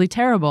usually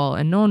terrible,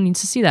 and no one needs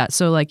to see that.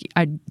 So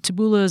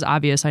Taboola is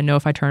obvious. I know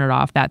if I turn it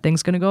off, that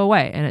thing's going to go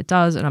away, and it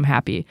does, and I'm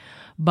happy.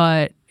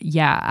 But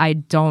yeah, I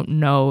don't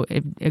know.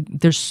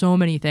 There's so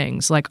many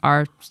things.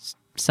 Our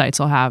sites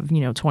will have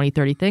 20,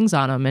 30 things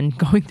on them, and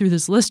going through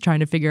this list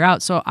trying to figure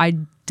out. So I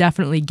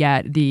definitely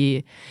get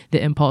the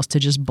impulse to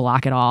just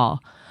block it all.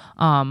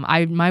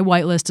 My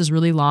whitelist is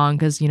really long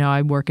because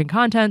I work in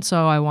content,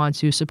 so I want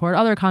to support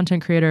other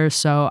content creators.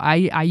 So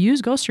I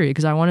use Ghostery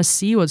because I want to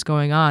see what's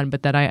going on,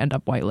 but then I end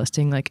up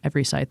whitelisting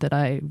every site that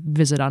I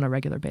visit on a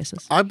regular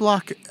basis. I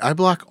block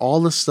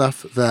all the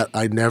stuff that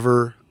I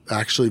never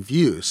actually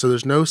view. So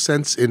there's no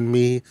sense in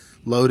me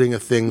loading a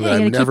thing that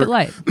you I've gotta keep never it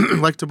light.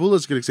 like Taboola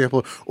is a good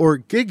example, or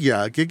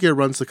Gigya. Gigya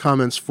runs the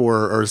comments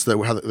or is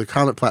the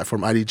comment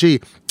platform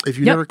IDG. If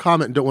you never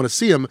comment and don't want to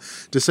see them,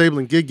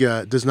 disabling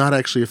Gigya does not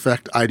actually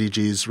affect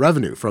IDG's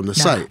revenue from the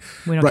site.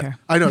 We don't care.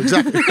 I know,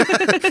 exactly.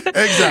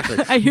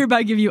 Exactly. I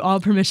hereby give you all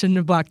permission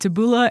to block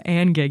Taboola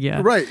and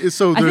Gigya. Right.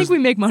 So I think we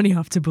make money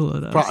off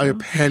Taboola, though. probably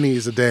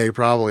pennies a day,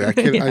 probably. I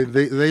can't,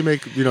 they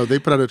make, they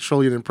put out 1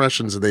 trillion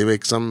impressions and they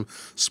make some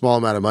small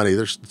amount of money.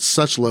 There's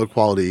such low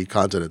quality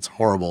content. It's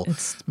horrible.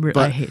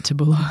 I hate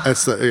Taboola.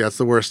 It's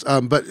the worst.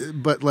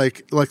 But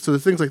like so the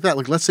things like that,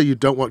 like let's say you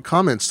don't want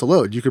comments to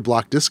load. You could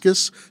block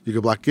Discus, you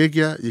could block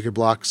Gigya, you could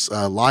block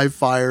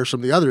Livefire,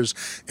 some of the others,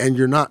 and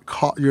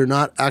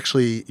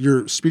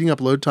you're speeding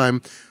up load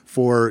time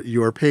for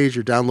your page.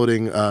 You're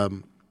downloading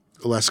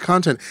less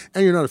content,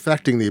 and you're not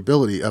affecting the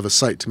ability of a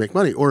site to make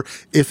money. Or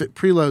if it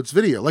preloads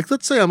video, like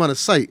let's say I'm on a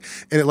site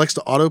and it likes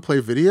to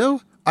autoplay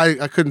video.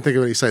 I couldn't think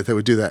of any site that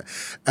would do that.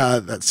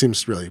 That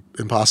seems really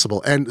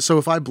impossible. And so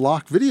if I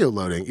block video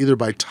loading, either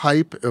by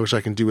type, which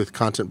I can do with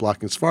content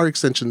blocking Safari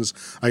extensions,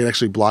 I can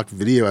actually block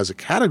video as a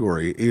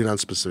category, even on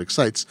specific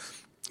sites,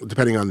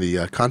 depending on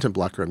the content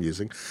blocker I'm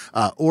using.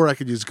 Or I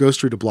could use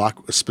Ghostery to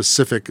block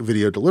specific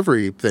video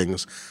delivery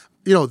things.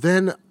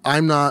 Then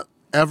I'm not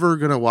ever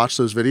going to watch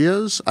those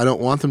videos. I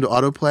don't want them to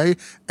autoplay,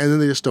 and then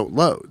they just don't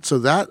load. So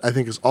that, I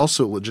think, is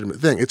also a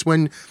legitimate thing. It's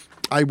when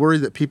I worry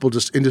that people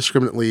just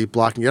indiscriminately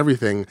blocking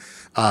everything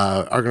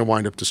are going to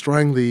wind up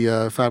destroying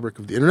the fabric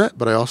of the internet,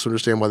 but I also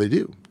understand why they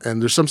do.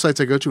 And there's some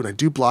sites I go to and I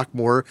do block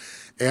more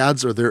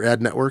ads or their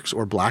ad networks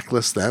or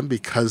blacklist them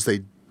because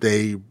I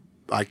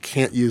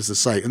can't use the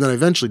site. And then I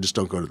eventually just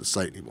don't go to the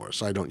site anymore.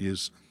 So I don't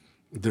use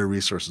their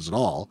resources at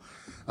all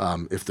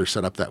if they're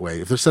set up that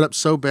way. If they're set up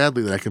so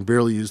badly that I can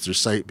barely use their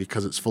site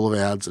because it's full of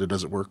ads and it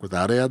doesn't work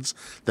without ads,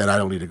 then I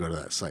don't need to go to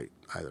that site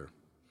either.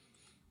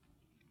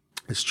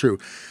 It's true.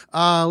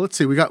 Let's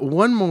see. We got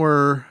one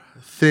more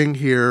thing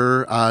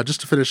here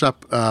just to finish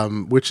up,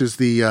 which is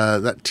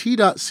that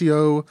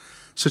T.co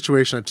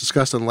situation I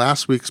discussed on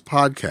last week's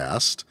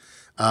podcast.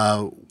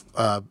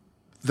 That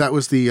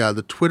was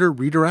the Twitter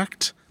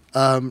redirect. Do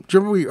you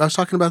remember I was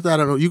talking about that?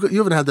 I don't know. You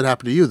haven't had that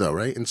happen to you, though,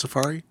 right, in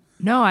Safari?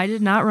 No, I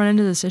did not run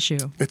into this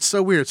issue. It's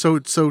so weird. So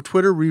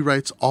Twitter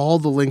rewrites all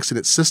the links in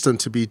its system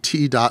to be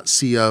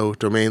T.co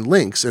domain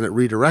links, and it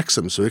redirects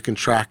them so it can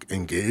track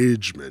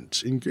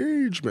engagement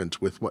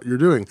with what you're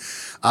doing.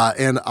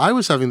 And I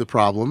was having the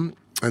problem,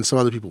 and some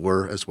other people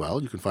were as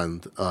well. You can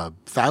find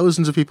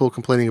thousands of people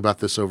complaining about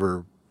this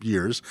over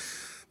years,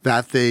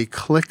 that they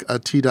click a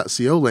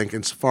T.co link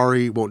and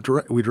Safari won't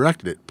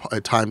redirect it.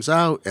 It times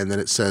out, and then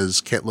it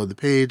says can't load the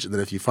page, and then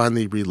if you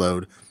finally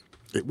reload,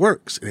 it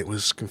works. And it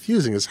was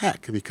confusing as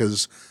heck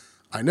because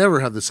I never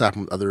have this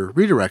happen with other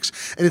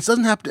redirects. And it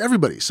doesn't happen to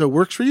everybody. So it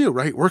works for you,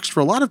 right? It works for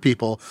a lot of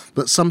people,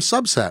 but some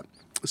subset.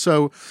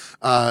 So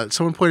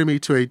someone pointed me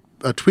to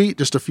a tweet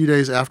just a few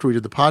days after we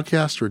did the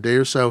podcast, or a day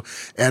or so,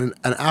 and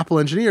an Apple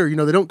engineer,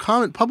 they don't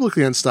comment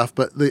publicly on stuff,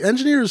 but the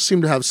engineers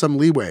seem to have some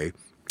leeway.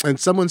 And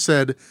someone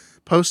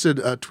posted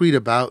a tweet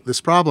about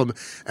this problem,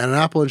 and an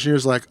Apple engineer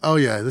is like, "Oh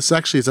yeah, this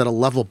actually is at a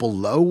level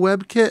below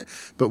WebKit,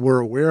 but we're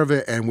aware of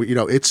it, and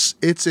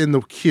it's in the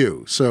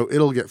queue, so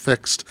it'll get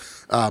fixed."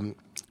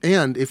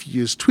 And if you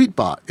use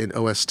Tweetbot in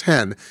OS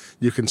 10,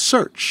 you can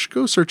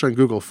go search on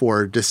Google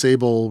for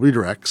disable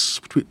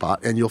redirects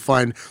Tweetbot, and you'll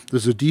find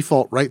there's a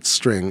default right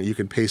string you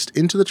can paste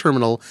into the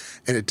terminal,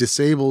 and it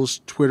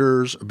disables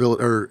Twitter's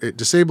ability, or it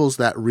disables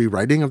that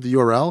rewriting of the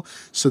URL.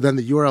 So then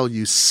the URL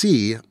you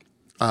see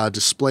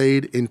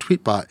displayed in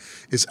Tweetbot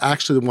is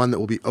actually the one that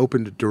will be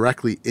opened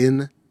directly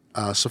in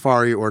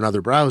Safari or another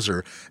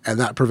browser, and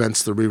that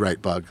prevents the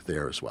rewrite bug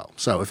there as well.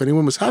 So if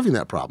anyone was having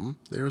that problem,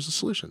 there's a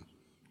solution.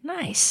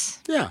 Nice.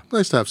 Yeah,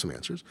 nice to have some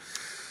answers.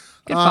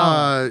 Good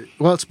follow.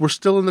 We're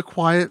still in the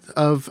quiet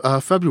of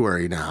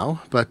February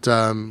now, but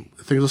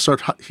things will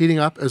start heating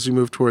up as we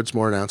move towards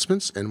more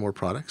announcements and more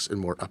products and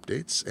more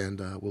updates,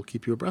 and we'll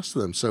keep you abreast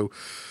of them. So,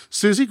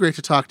 Susie, great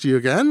to talk to you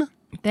again.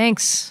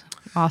 Thanks.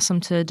 Awesome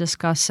to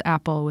discuss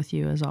Apple with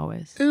you, as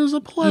always. It was a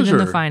pleasure.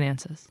 Even the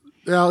finances.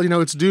 Well,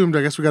 it's doomed.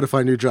 I guess we got to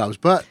find new jobs.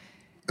 But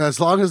as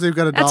long as they've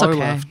got $1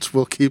 left,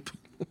 we'll keep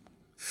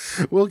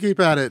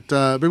at it.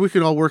 Maybe we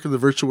can all work in the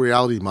virtual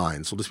reality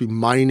mines. We'll just be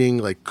mining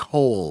like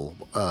coal,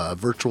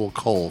 virtual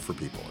coal for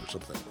people or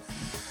something.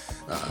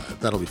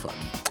 That'll be fun.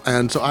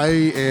 And so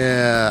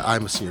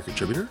I'm a senior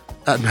contributor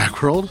at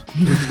Macworld.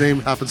 His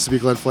name happens to be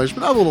Glenn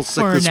Fleischman. I'm a little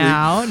sick this week. For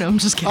now. No, I'm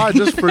just kidding.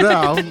 Just for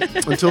now.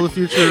 Until the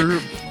future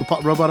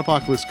robot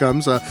apocalypse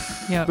comes. Been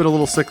a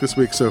little sick this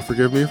week, so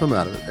forgive me if I'm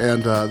out of it.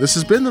 And this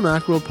has been the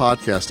Macworld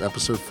Podcast,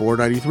 episode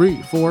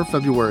 493 for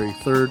February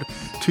 3rd,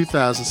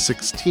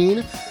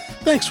 2016.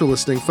 Thanks for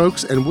listening,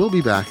 folks, and we'll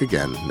be back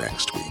again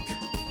next week.